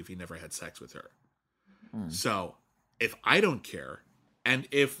genuinely believe he never had sex with her. So, if I don't care, and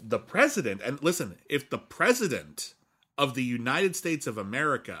if the president of the United States of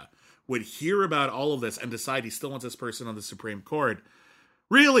America would hear about all of this and decide he still wants this person on the Supreme Court,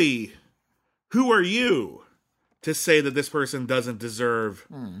 really, who are you to say that this person doesn't deserve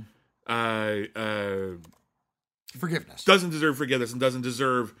forgiveness? Doesn't deserve forgiveness and doesn't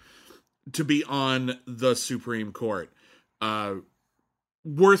deserve to be on the Supreme Court.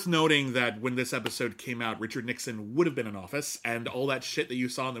 Worth noting that when this episode came out, Richard Nixon would have been in office, and all that shit that you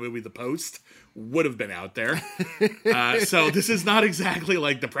saw in the movie The Post would have been out there. So this is not exactly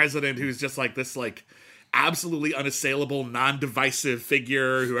like the president who's just like this like absolutely unassailable, non-divisive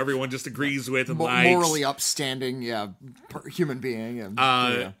figure who everyone just agrees with and likes. Morally upstanding, human being.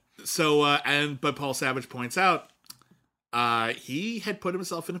 But Paul Savage points out he had put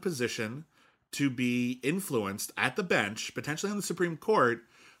himself in a position to be influenced at the bench, potentially on the Supreme Court,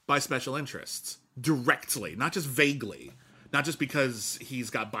 by special interests. Directly, not just vaguely. Not just because he's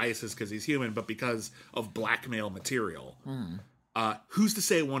got biases because he's human, but because of blackmail material. who's to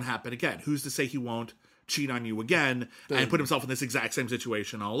say it won't happen again? Who's to say he won't cheat on you again and put himself in this exact same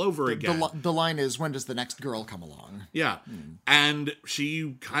situation all over again? The line is, when does the next girl come along? Yeah. And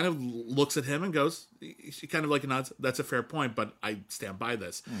she kind of looks at him and goes, she kind of like nods, that's a fair point, but I stand by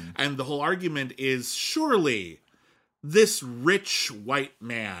this. And the whole argument is, surely this rich white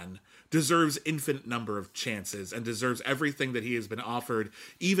man deserves infinite number of chances and deserves everything that he has been offered,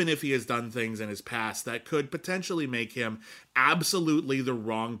 even if he has done things in his past that could potentially make him absolutely the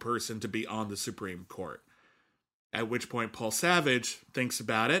wrong person to be on the Supreme Court. At which point Paul Savage thinks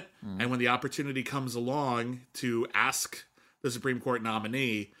about it, and when the opportunity comes along to ask the Supreme Court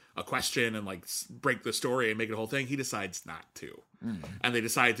nominee a question and like break the story and make it a whole thing, he decides not to. And they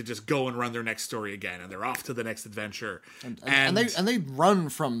decide to just go and run their next story again, and they're off to the next adventure. And they run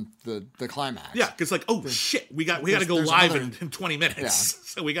from the climax. Yeah, because like, oh shit, we got to go live in 20 minutes. Yeah.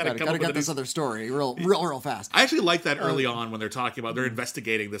 So we got to get this other story real fast. I actually like that early on when they're talking about, they're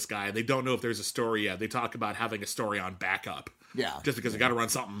investigating this guy. They don't know if there's a story yet. They talk about having a story on backup. Yeah. Just because they got to run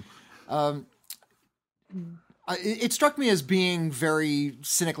something. It struck me as being very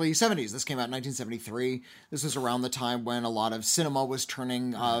cynically 70s. This came out in 1973. This was around the time when a lot of cinema was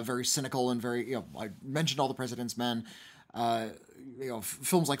turning very cynical and very, I mentioned All the President's Men.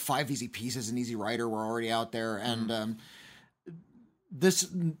 Films like Five Easy Pieces and Easy Rider were already out there. And this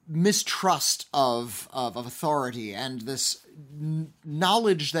mistrust of authority and this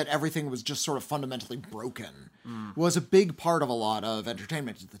knowledge that everything was just sort of fundamentally broken was a big part of a lot of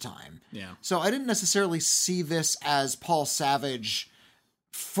entertainment at the time. Yeah. So I didn't necessarily see this as Paul Savage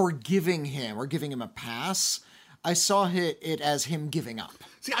forgiving him or giving him a pass. I saw it as him giving up.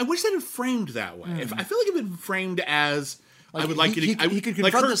 See, I wish that had framed that way. I feel like it had been framed as... I would like he could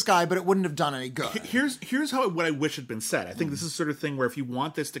confront this guy, but it wouldn't have done any good. Here's what I wish had been said. I think this is the sort of thing where if you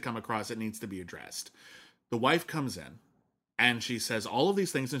want this to come across, it needs to be addressed. The wife comes in, and she says all of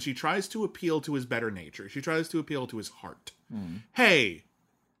these things, and she tries to appeal to his better nature. She tries to appeal to his heart. Hey,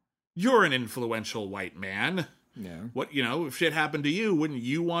 you're an influential white man. Yeah. What, if shit happened to you, wouldn't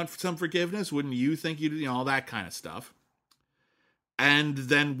you want some forgiveness? Wouldn't you think all that kind of stuff? And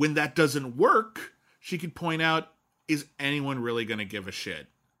then when that doesn't work, she could point out, is anyone really going to give a shit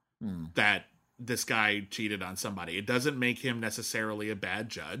that this guy cheated on somebody? It doesn't make him necessarily a bad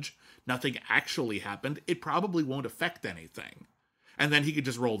judge. Nothing actually happened. It probably won't affect anything. And then he could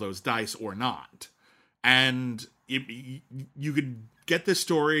just roll those dice or not. And you could get this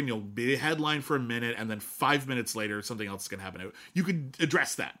story and you'll be a headline for a minute, and then 5 minutes later, something else is going to happen. You could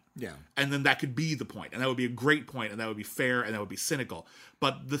address that. Yeah. And then that could be the point. And that would be a great point, and that would be fair, and that would be cynical.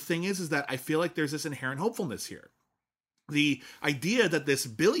 But the thing is that I feel like there's this inherent hopefulness here. The idea that this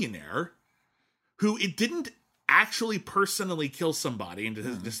billionaire, who it didn't actually personally kill somebody, and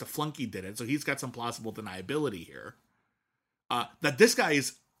just a flunky did it, so he's got some plausible deniability here, that this guy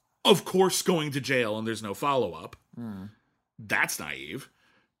is, of course, going to jail and there's no follow-up. That's naive.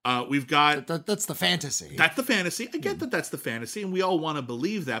 We've got... That's the fantasy. That's the fantasy. I get that that's the fantasy, and we all want to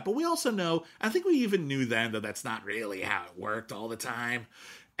believe that, but we also know, I think we even knew then that that's not really how it worked all the time.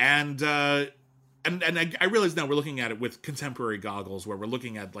 And I realize now we're looking at it with contemporary goggles, where we're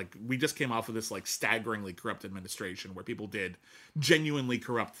looking at, like, we just came off of this, like, staggeringly corrupt administration where people did genuinely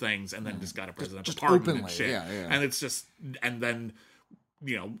corrupt things and then just got a presidential pardon openly, and shit. yeah. And it's just, and then,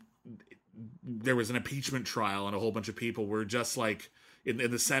 there was an impeachment trial and a whole bunch of people were just like, in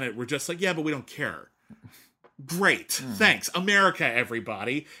the Senate, we're just like, yeah, but we don't care. Great. Thanks. America,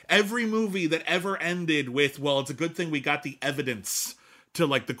 everybody. Every movie that ever ended with, well, it's a good thing we got the evidence to,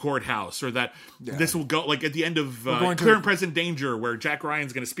 like, the courthouse, or that this will go, like, at the end of Clear and Present Danger, where Jack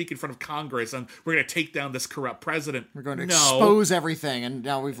Ryan's going to speak in front of Congress and we're going to take down this corrupt president. We're going to expose everything, and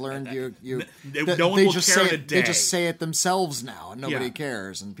now we've learned no one will care in a day. They just say it themselves now, and nobody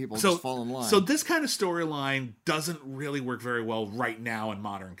cares, and people just fall in line. So this kind of storyline doesn't really work very well right now in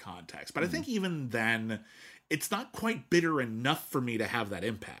modern context. But I think even then, it's not quite bitter enough for me to have that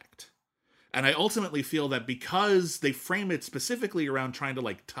impact. And I ultimately feel that because they frame it specifically around trying to,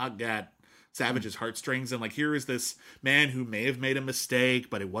 like, tug at Savage's heartstrings, and, like, here is this man who may have made a mistake,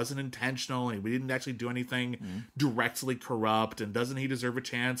 but it wasn't intentional, and we didn't actually do anything directly corrupt, and doesn't he deserve a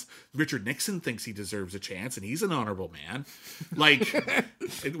chance? Richard Nixon thinks he deserves a chance, and he's an honorable man. Like,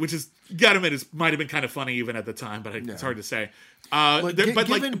 which is, gotta admit, it might have been kind of funny even at the time, but it's hard to say. By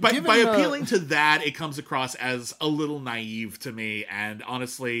appealing to that, it comes across as a little naive to me, and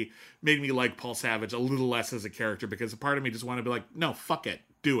honestly made me like Paul Savage a little less as a character, because a part of me just wanted to be like, no, fuck it,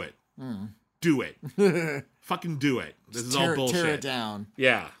 do it. Do it. Fucking do it. This is all bullshit. Tear it down.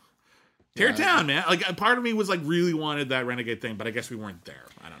 Yeah. Tear it down, man. Like, a part of me was like, really wanted that Renegade thing, but I guess we weren't there.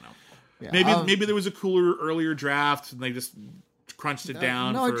 I don't know. Yeah, Maybe there was a cooler, earlier draft, and they just crunched it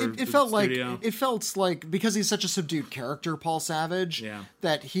down. No, for it felt like studio. it felt like because he's such a subdued character, Paul Savage, Yeah.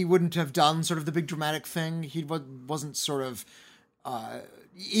 that he wouldn't have done sort of the big dramatic thing. He wasn't sort of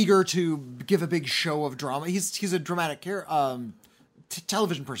eager to give a big show of drama. He's a dramatic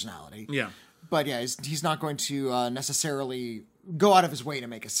television personality. Yeah. But yeah, he's not going to necessarily go out of his way to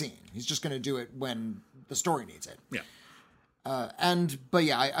make a scene. He's just going to do it when the story needs it. Yeah. But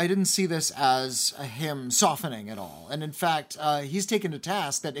yeah, I didn't see this as him softening at all. And in fact, he's taken to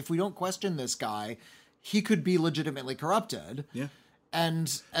task that if we don't question this guy, he could be legitimately corrupted. Yeah. And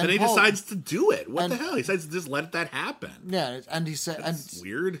he Paul, decides to do it. What the hell? He decides to just let that happen. Yeah, and he said, That's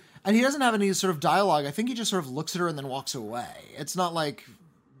weird. And he doesn't have any sort of dialogue. I think he just sort of looks at her and then walks away. It's not like,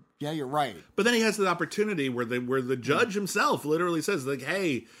 yeah, you're right. But then he has the opportunity where the judge himself literally says, like,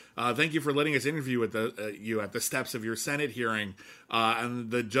 "Hey, thank you for letting us interview at the steps of your Senate hearing."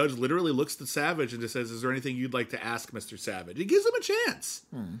 And the judge literally looks to Savage and just says, "Is there anything you'd like to ask, Mr. Savage?" He gives him a chance,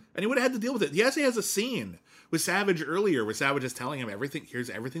 and he would have had to deal with it. Yes, he has a scene with Savage earlier where Savage is telling him everything.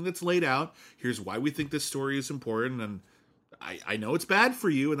 Here's everything that's laid out. Here's why we think this story is important, and I know it's bad for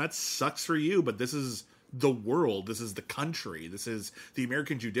you, and that sucks for you, but this is the world, this is the country, this is the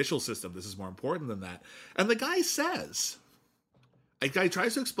American judicial system, this is more important than that. And the guy says, a guy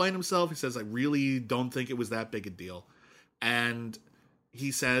tries to explain himself, he says, I really don't think it was that big a deal. And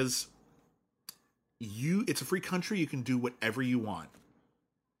he says, it's a free country, you can do whatever you want.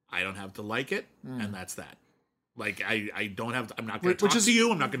 I don't have to like it, and that's that. Like, I don't have to, I'm not going to talk to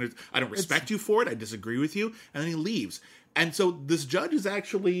you, I don't respect you for it, I disagree with you, and then he leaves. And so this judge is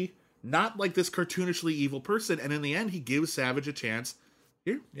actually not like this cartoonishly evil person, and in the end, he gives Savage a chance.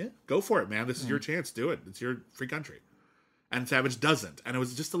 Here, yeah, go for it, man. This is your chance. Do it. It's your free country. And Savage doesn't. And I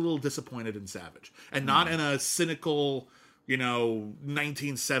was just a little disappointed in Savage. And not in a cynical,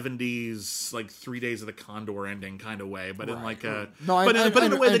 1970s, like 3 Days of the Condor ending kind of way, but in like a... No, but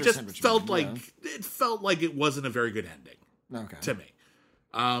in a way that just felt mean, like... It felt like it wasn't a very good ending to me.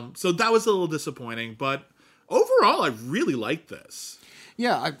 So that was a little disappointing, but overall, I really liked this.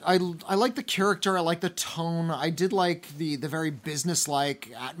 Yeah, I like the character. I like the tone. I did like the very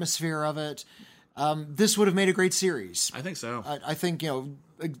business-like atmosphere of it. This would have made a great series. I think so. I think,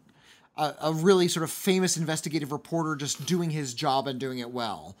 a really sort of famous investigative reporter just doing his job and doing it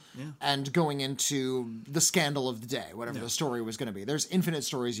well. Yeah. And going into the scandal of the day, whatever the story was going to be. There's infinite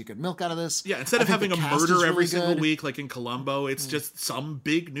stories you could milk out of this. Yeah, instead of having a murder every single week like in Columbo, it's just some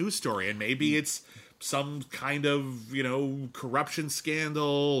big news story. And maybe it's some kind of, corruption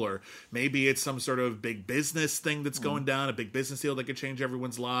scandal, or maybe it's some sort of big business thing that's going down, a big business deal that could change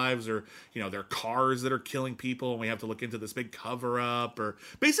everyone's lives, or, there are cars that are killing people and we have to look into this big cover-up, or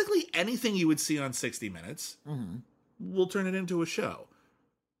basically anything you would see on 60 Minutes. We'll turn it into a show.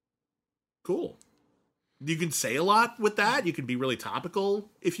 Cool. You can say a lot with that. You can be really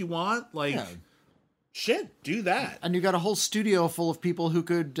topical if you want. Shit, do that. And you got a whole studio full of people who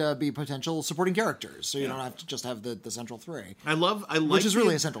could be potential supporting characters, so you don't have to just have the central three. I like, which is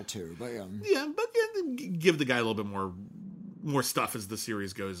really a central two, but give the guy a little bit more stuff as the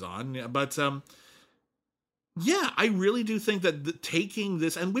series goes on. Yeah, but I really do think that taking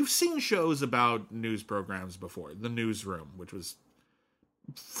this, and we've seen shows about news programs before, The Newsroom, which was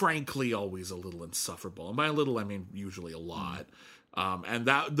frankly always a little insufferable, and by a little I mean usually a lot. And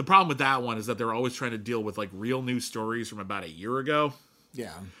that the problem with that one is that they're always trying to deal with like real news stories from about a year ago.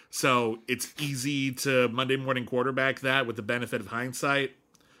 Yeah. So it's easy to Monday morning quarterback that with the benefit of hindsight.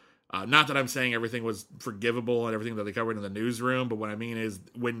 Not that I'm saying everything was forgivable and everything that they covered in the newsroom, but what I mean is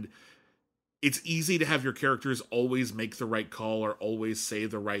when it's easy to have your characters always make the right call or always say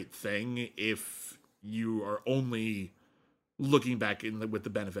the right thing if you are only looking back with the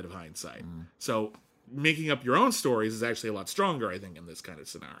benefit of hindsight. So making up your own stories is actually a lot stronger, I think, in this kind of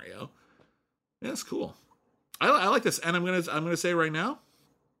scenario. Yeah, that's cool. I like this, and I'm gonna say right now,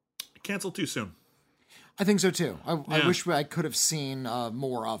 cancel too soon. I think so too. I wish I could have seen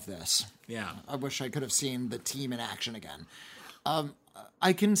more of this. Yeah, I wish I could have seen the team in action again.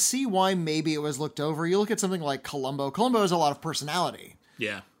 I can see why maybe it was looked over. You look at something like Columbo. Columbo has a lot of personality.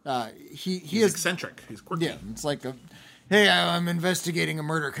 Yeah, he's eccentric. He's quirky. Yeah, it's like hey, I'm investigating a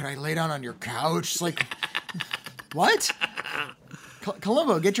murder. Can I lay down on your couch? It's like, what?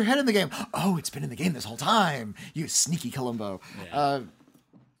 Columbo, get your head in the game. Oh, it's been in the game this whole time. You sneaky Columbo. Yeah.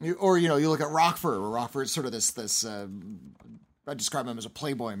 You look at Rockford, where Rockford's sort of this I describe him as a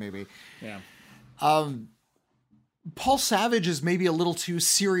playboy, maybe. Yeah. Paul Savage is maybe a little too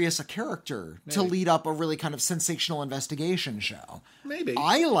serious a character to lead up a really kind of sensational investigation show. Maybe.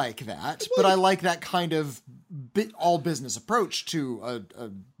 I like that, but I like that kind of all business approach to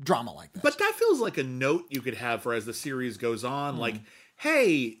a drama like this. But that feels like a note you could have for as the series goes on, like,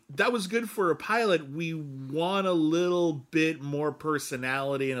 hey, that was good for a pilot. We want a little bit more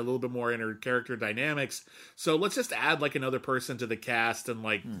personality and a little bit more inner character dynamics. So let's just add like another person to the cast and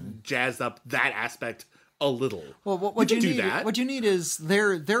like jazz up that aspect a little. Well, what you need, what you need is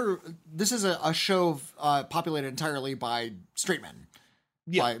this is a show populated entirely by straight men.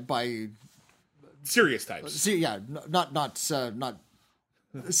 Yeah. By serious types. Yeah, not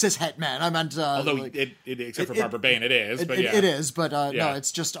cishet men. I meant although like, it except for Barbara Bain, it is. But yeah, it is. But no,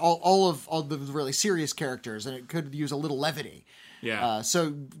 it's just all the really serious characters, and it could use a little levity. Yeah.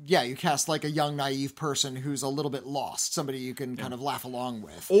 So yeah, you cast like a young, naive person who's a little bit lost, somebody you can kind of laugh along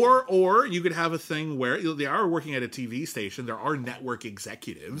with. Or you could have a thing where they are working at a TV station. There are network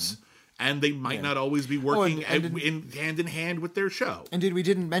executives. And they might not always be working in hand in hand with their show. Indeed, we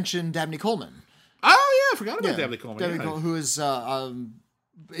didn't mention Dabney Coleman. Oh yeah, I forgot about Dabney Coleman. Dabney Coleman, who is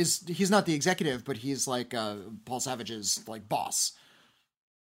he's not the executive, but he's like Paul Savage's like boss.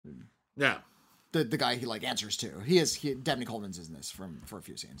 Yeah, the guy he like answers to. Dabney Coleman's in this for a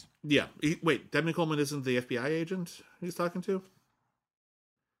few scenes. Yeah. Wait, Dabney Coleman isn't the FBI agent he's talking to?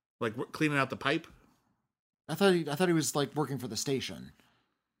 Like cleaning out the pipe? I thought he was like working for the station.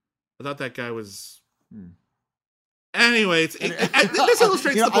 I thought that guy was. Anyway, this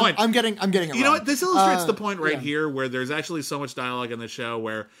illustrates the point. I'm getting it wrong. You know what? This illustrates the point right here, where there's actually so much dialogue in the show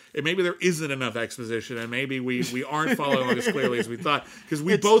where maybe there isn't enough exposition, and maybe we aren't following along as clearly as we thought, because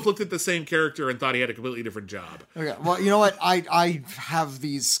we both looked at the same character and thought he had a completely different job. Okay, well, you know what? I have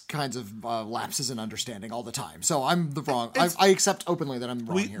these kinds of lapses in understanding all the time, so I'm the wrong. I accept openly that I'm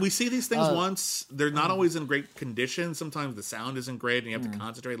wrong here. We see these things once. They're not always in great condition. Sometimes the sound isn't great, and you have to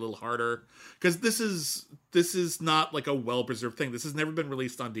concentrate a little harder, because this is not like a well-preserved thing. This has never been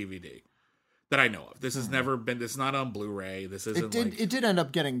released on DVD that I know of. This has never been. It's not on Blu-ray. This isn't. It did end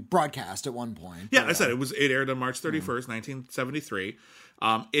up getting broadcast at one point. Yeah, I said it aired on March 31st, 1973.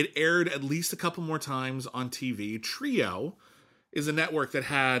 It aired at least a couple more times on TV. Trio is a network that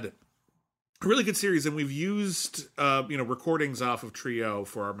had a really good series, and we've used recordings off of Trio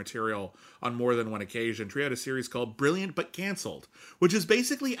for our material on more than one occasion. Trio had a series called Brilliant But Cancelled, which is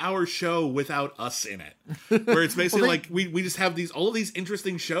basically our show without us in it. Where it's basically like we just have all of these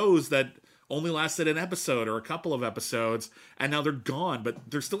interesting shows that only lasted an episode or a couple of episodes, and now they're gone, but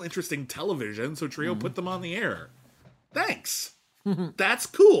they're still interesting television, so Trio put them on the air. Thanks. That's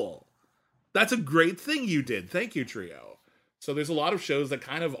cool. That's a great thing you did. Thank you, Trio. So there's a lot of shows that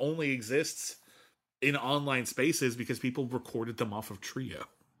kind of only exists in online spaces because people recorded them off of Trio.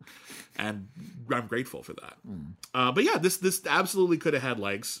 And I'm grateful for that. But yeah, this absolutely could have had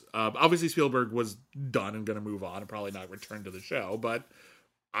legs. Obviously, Spielberg was done and going to move on and probably not return to the show. But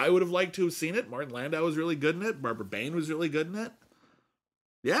I would have liked to have seen it. Martin Landau was really good in it. Barbara Bain was really good in it.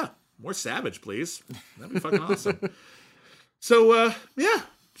 Yeah, more Savage, please. That'd be fucking awesome. So, yeah,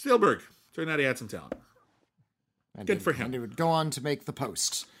 Spielberg. Turned out he had some talent. Good for him. And he would go on to make The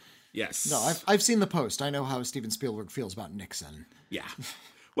Post. Yes. No, I've seen The Post. I know how Steven Spielberg feels about Nixon. Yeah.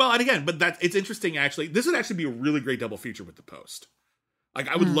 Well, and again, but it's interesting, actually. This would actually be a really great double feature with The Post. Like,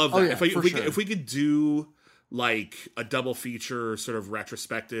 I would love that. Oh, yeah, if we could do, like, a double feature sort of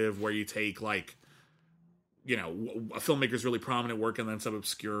retrospective where you take, like, you know, a filmmaker's really prominent work and then some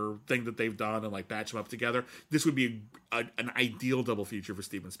obscure thing that they've done and, like, batch them up together, this would be an ideal double feature for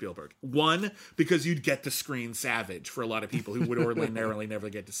Steven Spielberg. One, because you'd get to screen Savage for a lot of people who would ordinarily never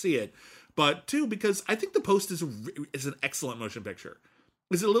get to see it. But two, because I think The Post is an excellent motion picture.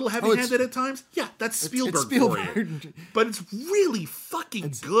 Is it a little heavy-handed at times? Yeah, that's Spielberg, for you. But it's really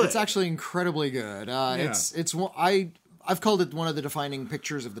fucking good. It's actually incredibly good. I've called it one of the defining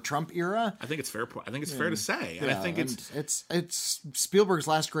pictures of the Trump era. I think it's fair. I think it's fair to say, and I think it's Spielberg's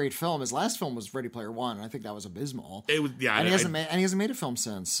last great film. His last film was Ready Player One, and I think that was abysmal. It was, yeah, and he hasn't made a film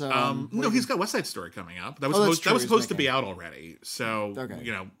since. So, no, he's got West Side Story coming up. That was supposed to be out already. So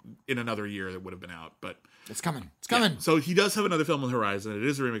in another year it would have been out, but it's coming. It's coming. Yeah. So he does have another film on the horizon. It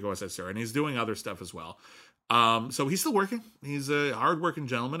is a remake of West Side Story, and he's doing other stuff as well. So he's still working. He's a hardworking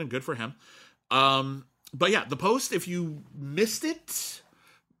gentleman, and good for him. But yeah, The Post, if you missed it,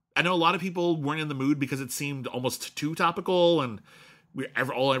 I know a lot of people weren't in the mood because it seemed almost too topical, and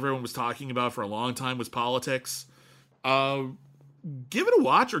all everyone was talking about for a long time was politics. Give it a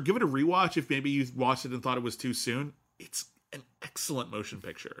watch or give it a rewatch if maybe you watched it and thought it was too soon. It's an excellent motion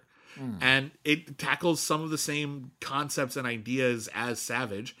picture. And it tackles some of the same concepts and ideas as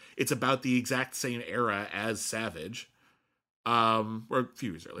Savage. It's about the exact same era as Savage. or a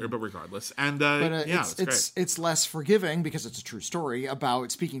few years earlier, but regardless. And yeah, it's less forgiving because it's a true story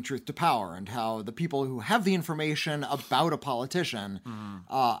about speaking truth to power and how the people who have the information about a politician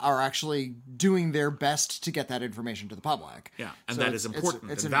are actually doing their best to get that information to the public. Yeah, and so that is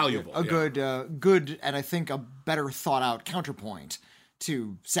important and valuable. Good, and I think a better thought out counterpoint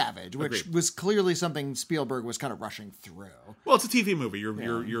to Savage, which was clearly something Spielberg was kind of rushing through. Well, it's a TV movie.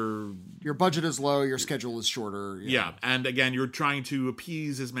 Your budget is low, your schedule is shorter. Yeah, and again, you're trying to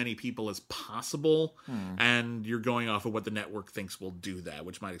appease as many people as possible, and you're going off of what the network thinks will do that,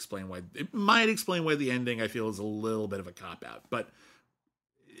 which might explain why the ending I feel is a little bit of a cop out. But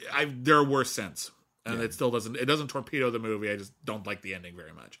there are worse sense, and it doesn't torpedo the movie. I just don't like the ending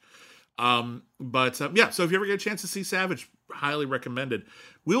very much. So if you ever get a chance to see Savage, highly recommended.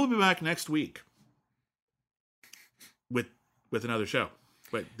 We will be back next week with another show.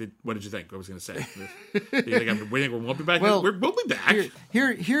 Wait, what did you think? What was I going to say? Do you think we won't be back? Well, we'll be back.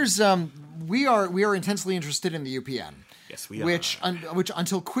 Here's we are intensely interested in the UPN. Yes, we are. Which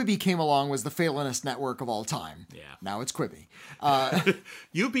until Quibi came along was the failinest network of all time. Yeah. Now it's Quibi.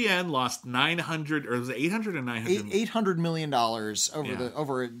 UPN lost 900, or was it 800 or 900? $800 million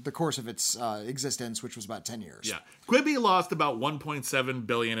over the course of its existence, which was about 10 years. Yeah. Quibi lost about $1.7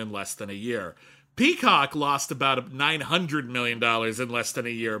 billion in less than a year. Peacock lost about $900 million in less than a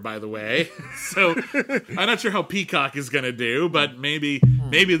year, by the way. So I'm not sure how Peacock is going to do, but maybe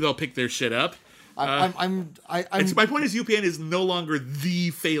they'll pick their shit up. My point is UPN is no longer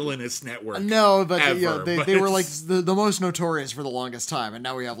the failinest network. No, but they were like the most notorious for the longest time, and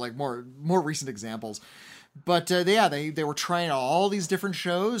now we have like more recent examples. But they were trying out all these different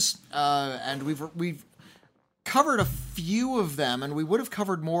shows, and we've covered a few of them, and we would have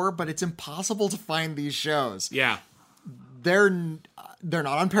covered more, but it's impossible to find these shows. Yeah. They're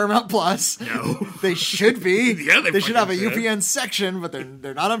not on Paramount Plus. No. They should be. Yeah, they should have a UPN section, but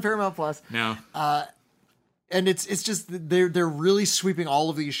they're not on Paramount Plus. No. And it's just they're really sweeping all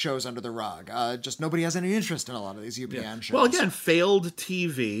of these shows under the rug. Just nobody has any interest in a lot of these UPN shows. Well, again, failed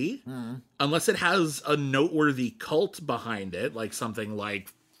TV, unless it has a noteworthy cult behind it, like something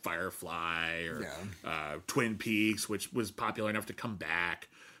like Firefly or Twin Peaks, which was popular enough to come back.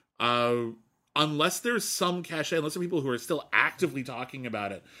 Unless there's some cachet, unless there are people who are still actively talking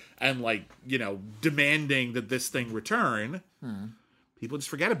about it and demanding that this thing return, people just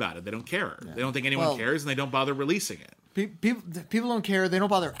forget about it. They don't care. Yeah. They don't think anyone cares, and they don't bother releasing it. People don't care. They don't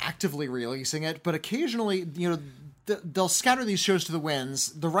bother actively releasing it, but occasionally, they'll scatter these shows to the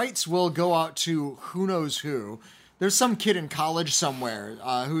winds. The rights will go out to who knows who. There's some kid in college somewhere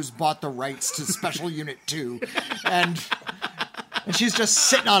who's bought the rights to Special Unit 2, and she's just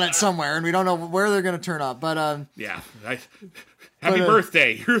sitting on it somewhere, and we don't know where they're going to turn up. But happy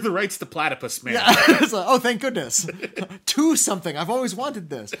birthday! You're the rights to Platypus Man. Yeah. It's like, oh, thank goodness. 2 something. I've always wanted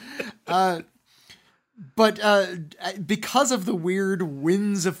this. But because of the weird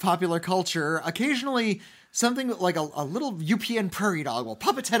winds of popular culture, occasionally something like a little UPN prairie dog will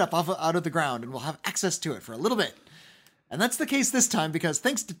pop its head up out of the ground, and we'll have access to it for a little bit. And that's the case this time because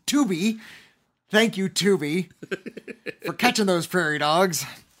thanks to Tubi, thank you, Tubi, for catching those prairie dogs,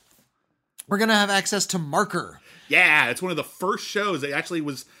 we're going to have access to Marker. Yeah, it's one of the first shows. It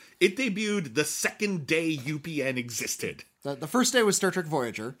debuted the second day UPN existed. The first day was Star Trek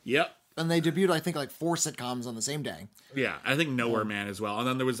Voyager. Yep. And they debuted, I think, like 4 sitcoms on the same day. Yeah, I think Nowhere Man as well.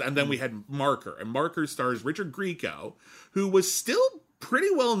 And then we had Marker. And Marker stars Richard Grieco, who was still pretty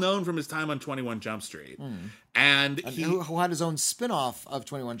well known from his time on 21 Jump Street. And who had his own spin-off of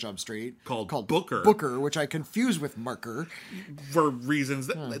 21 Jump Street called Booker. Booker, which I confuse with Marker. For reasons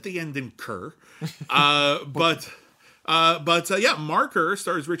that at the end incur. But Marker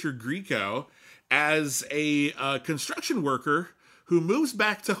stars Richard Grieco as a construction worker who moves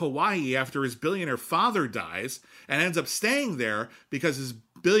back to Hawaii after his billionaire father dies and ends up staying there because his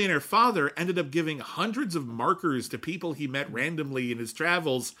billionaire father ended up giving hundreds of markers to people he met randomly in his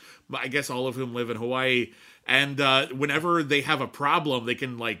travels, I guess all of whom live in Hawaii. And whenever they have a problem, they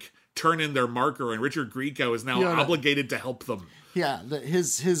can turn in their marker, and Richard Grieco is now obligated to help them. Yeah,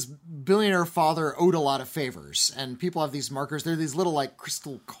 his billionaire father owed a lot of favors, and people have these markers. They're these little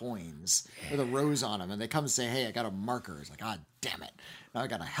crystal coins with a rose on them, and they come and say, "Hey, I got a marker." It's like, "God damn it! Now I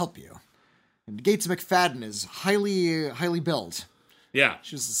gotta help you." And Gates McFadden is highly built. Yeah,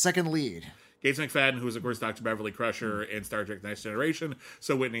 she's the second lead. Gates McFadden, who is of course Dr. Beverly Crusher in Star Trek: Next Generation,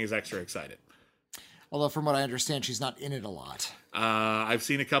 so Whitney is extra excited. Although, from what I understand, she's not in it a lot. I've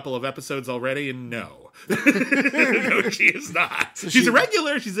seen a couple of episodes already, and no. No, she is not. So she's a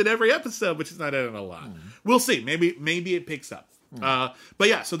regular. She's in every episode, but she's not in it a lot. We'll see. Maybe it picks up. But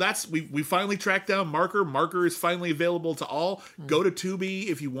yeah, so that's we finally tracked down Marker. Marker is finally available to all. Go to Tubi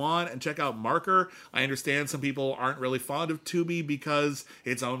if you want and check out Marker. I understand some people aren't really fond of Tubi because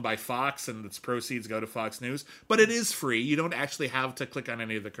it's owned by Fox and its proceeds go to Fox News, but it is free. You don't actually have to click on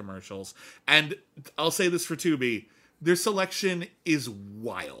any of the commercials. And I'll say this for Tubi, their selection is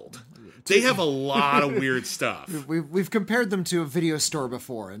wild. They have a lot of weird stuff. We've compared them to a video store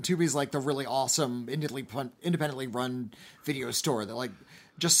before, and Tubi's like the really awesome, independently run video store that like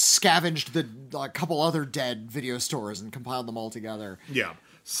just scavenged a couple other dead video stores and compiled them all together. Yeah.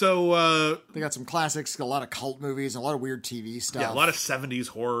 So they got some classics, a lot of cult movies, and a lot of weird TV stuff. Yeah, a lot of 70s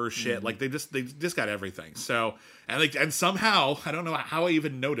horror shit. Like they just got everything. So and somehow, I don't know how I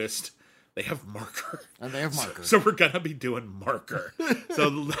even noticed, they have Marker. And they have Marker. So we're going to be doing Marker.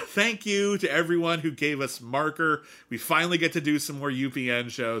 So thank you to everyone who gave us Marker. We finally get to do some more UPN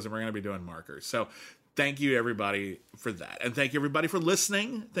shows, and we're going to be doing Marker. So thank you, everybody, for that. And thank you, everybody, for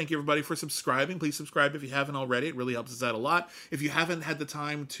listening. Thank you, everybody, for subscribing. Please subscribe if you haven't already. It really helps us out a lot. If you haven't had the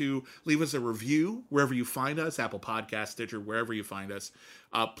time to leave us a review wherever you find us, Apple Podcast, Stitcher, wherever you find us,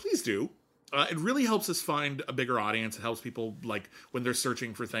 please do. It really helps us find a bigger audience. It helps people, like, when they're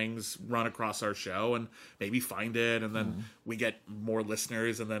searching for things, run across our show and maybe find it. And then we get more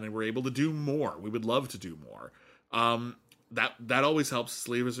listeners, and then we're able to do more. We would love to do more. That always helps us.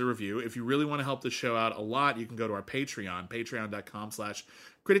 Leave us a review. If you really want to help the show out a lot, you can go to our Patreon,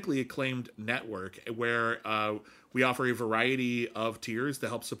 patreon.com/critically acclaimed network, where we offer a variety of tiers to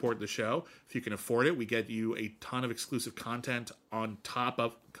help support the show. If you can afford it, we get you a ton of exclusive content on top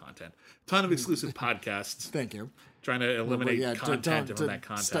of content. Ton of exclusive podcasts. Thank you. Trying to eliminate content on that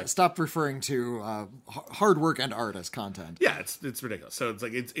content. Stop referring to hard work and art as content. Yeah, it's ridiculous. So it's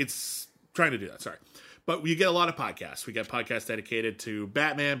like it's trying to do that. Sorry. But we get a lot of podcasts. We get podcasts dedicated to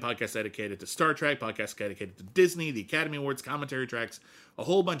Batman, podcasts dedicated to Star Trek, podcasts dedicated to Disney, the Academy Awards, commentary tracks, a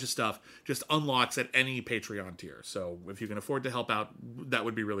whole bunch of stuff just unlocks at any Patreon tier. So if you can afford to help out, that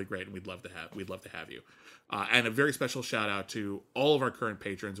would be really great, and we'd love to have you. And a very special shout out to all of our current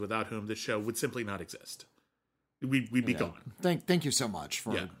patrons, without whom this show would simply not exist. We'd be gone. Thank you so much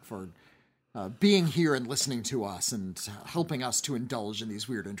for being here and listening to us and helping us to indulge in these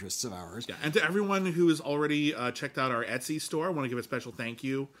weird interests of ours. Yeah, and to everyone who has already checked out our Etsy store, I want to give a special thank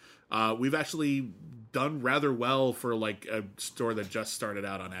you. We've actually done rather well for like a store that just started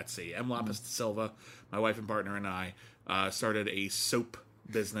out on Etsy. M. Lapis de Silva, my wife and partner, and I started a soap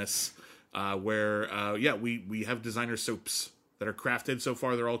business where we have designer soaps that are crafted. So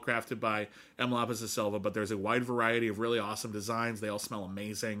far, they're all crafted by M. Lapis de Silva, but there's a wide variety of really awesome designs. They all smell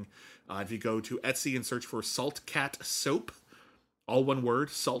amazing. If you go to Etsy and search for Salt Cat Soap, all one word,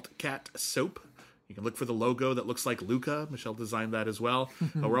 Salt Cat Soap, you can look for the logo that looks like Luca. Michelle designed that as well.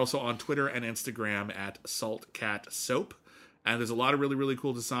 We're also on Twitter and Instagram at Salt Cat Soap. And there's a lot of really, really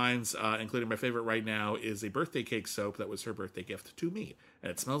cool designs, including my favorite right now is a birthday cake soap that was her birthday gift to me.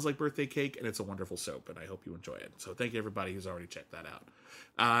 And it smells like birthday cake, and it's a wonderful soap, and I hope you enjoy it. So thank you, everybody who's already checked that out.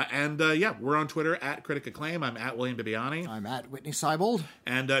 We're on Twitter at Critic Acclaim. I'm at William Bibiani. I'm at Whitney Seibold.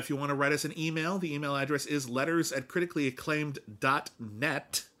 And if you want to write us an email, the email address is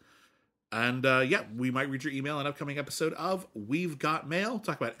letters@criticallyacclaimed.net. And we might read your email in an upcoming episode of We've Got Mail.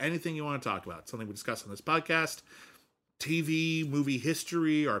 Talk about anything you want to talk about. Something we discuss on this podcast. TV, movie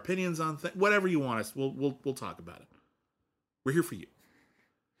history, our opinions on things, whatever you want us, we'll talk about it. We're here for you.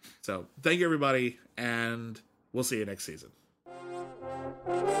 So thank you, everybody, and we'll see you next season.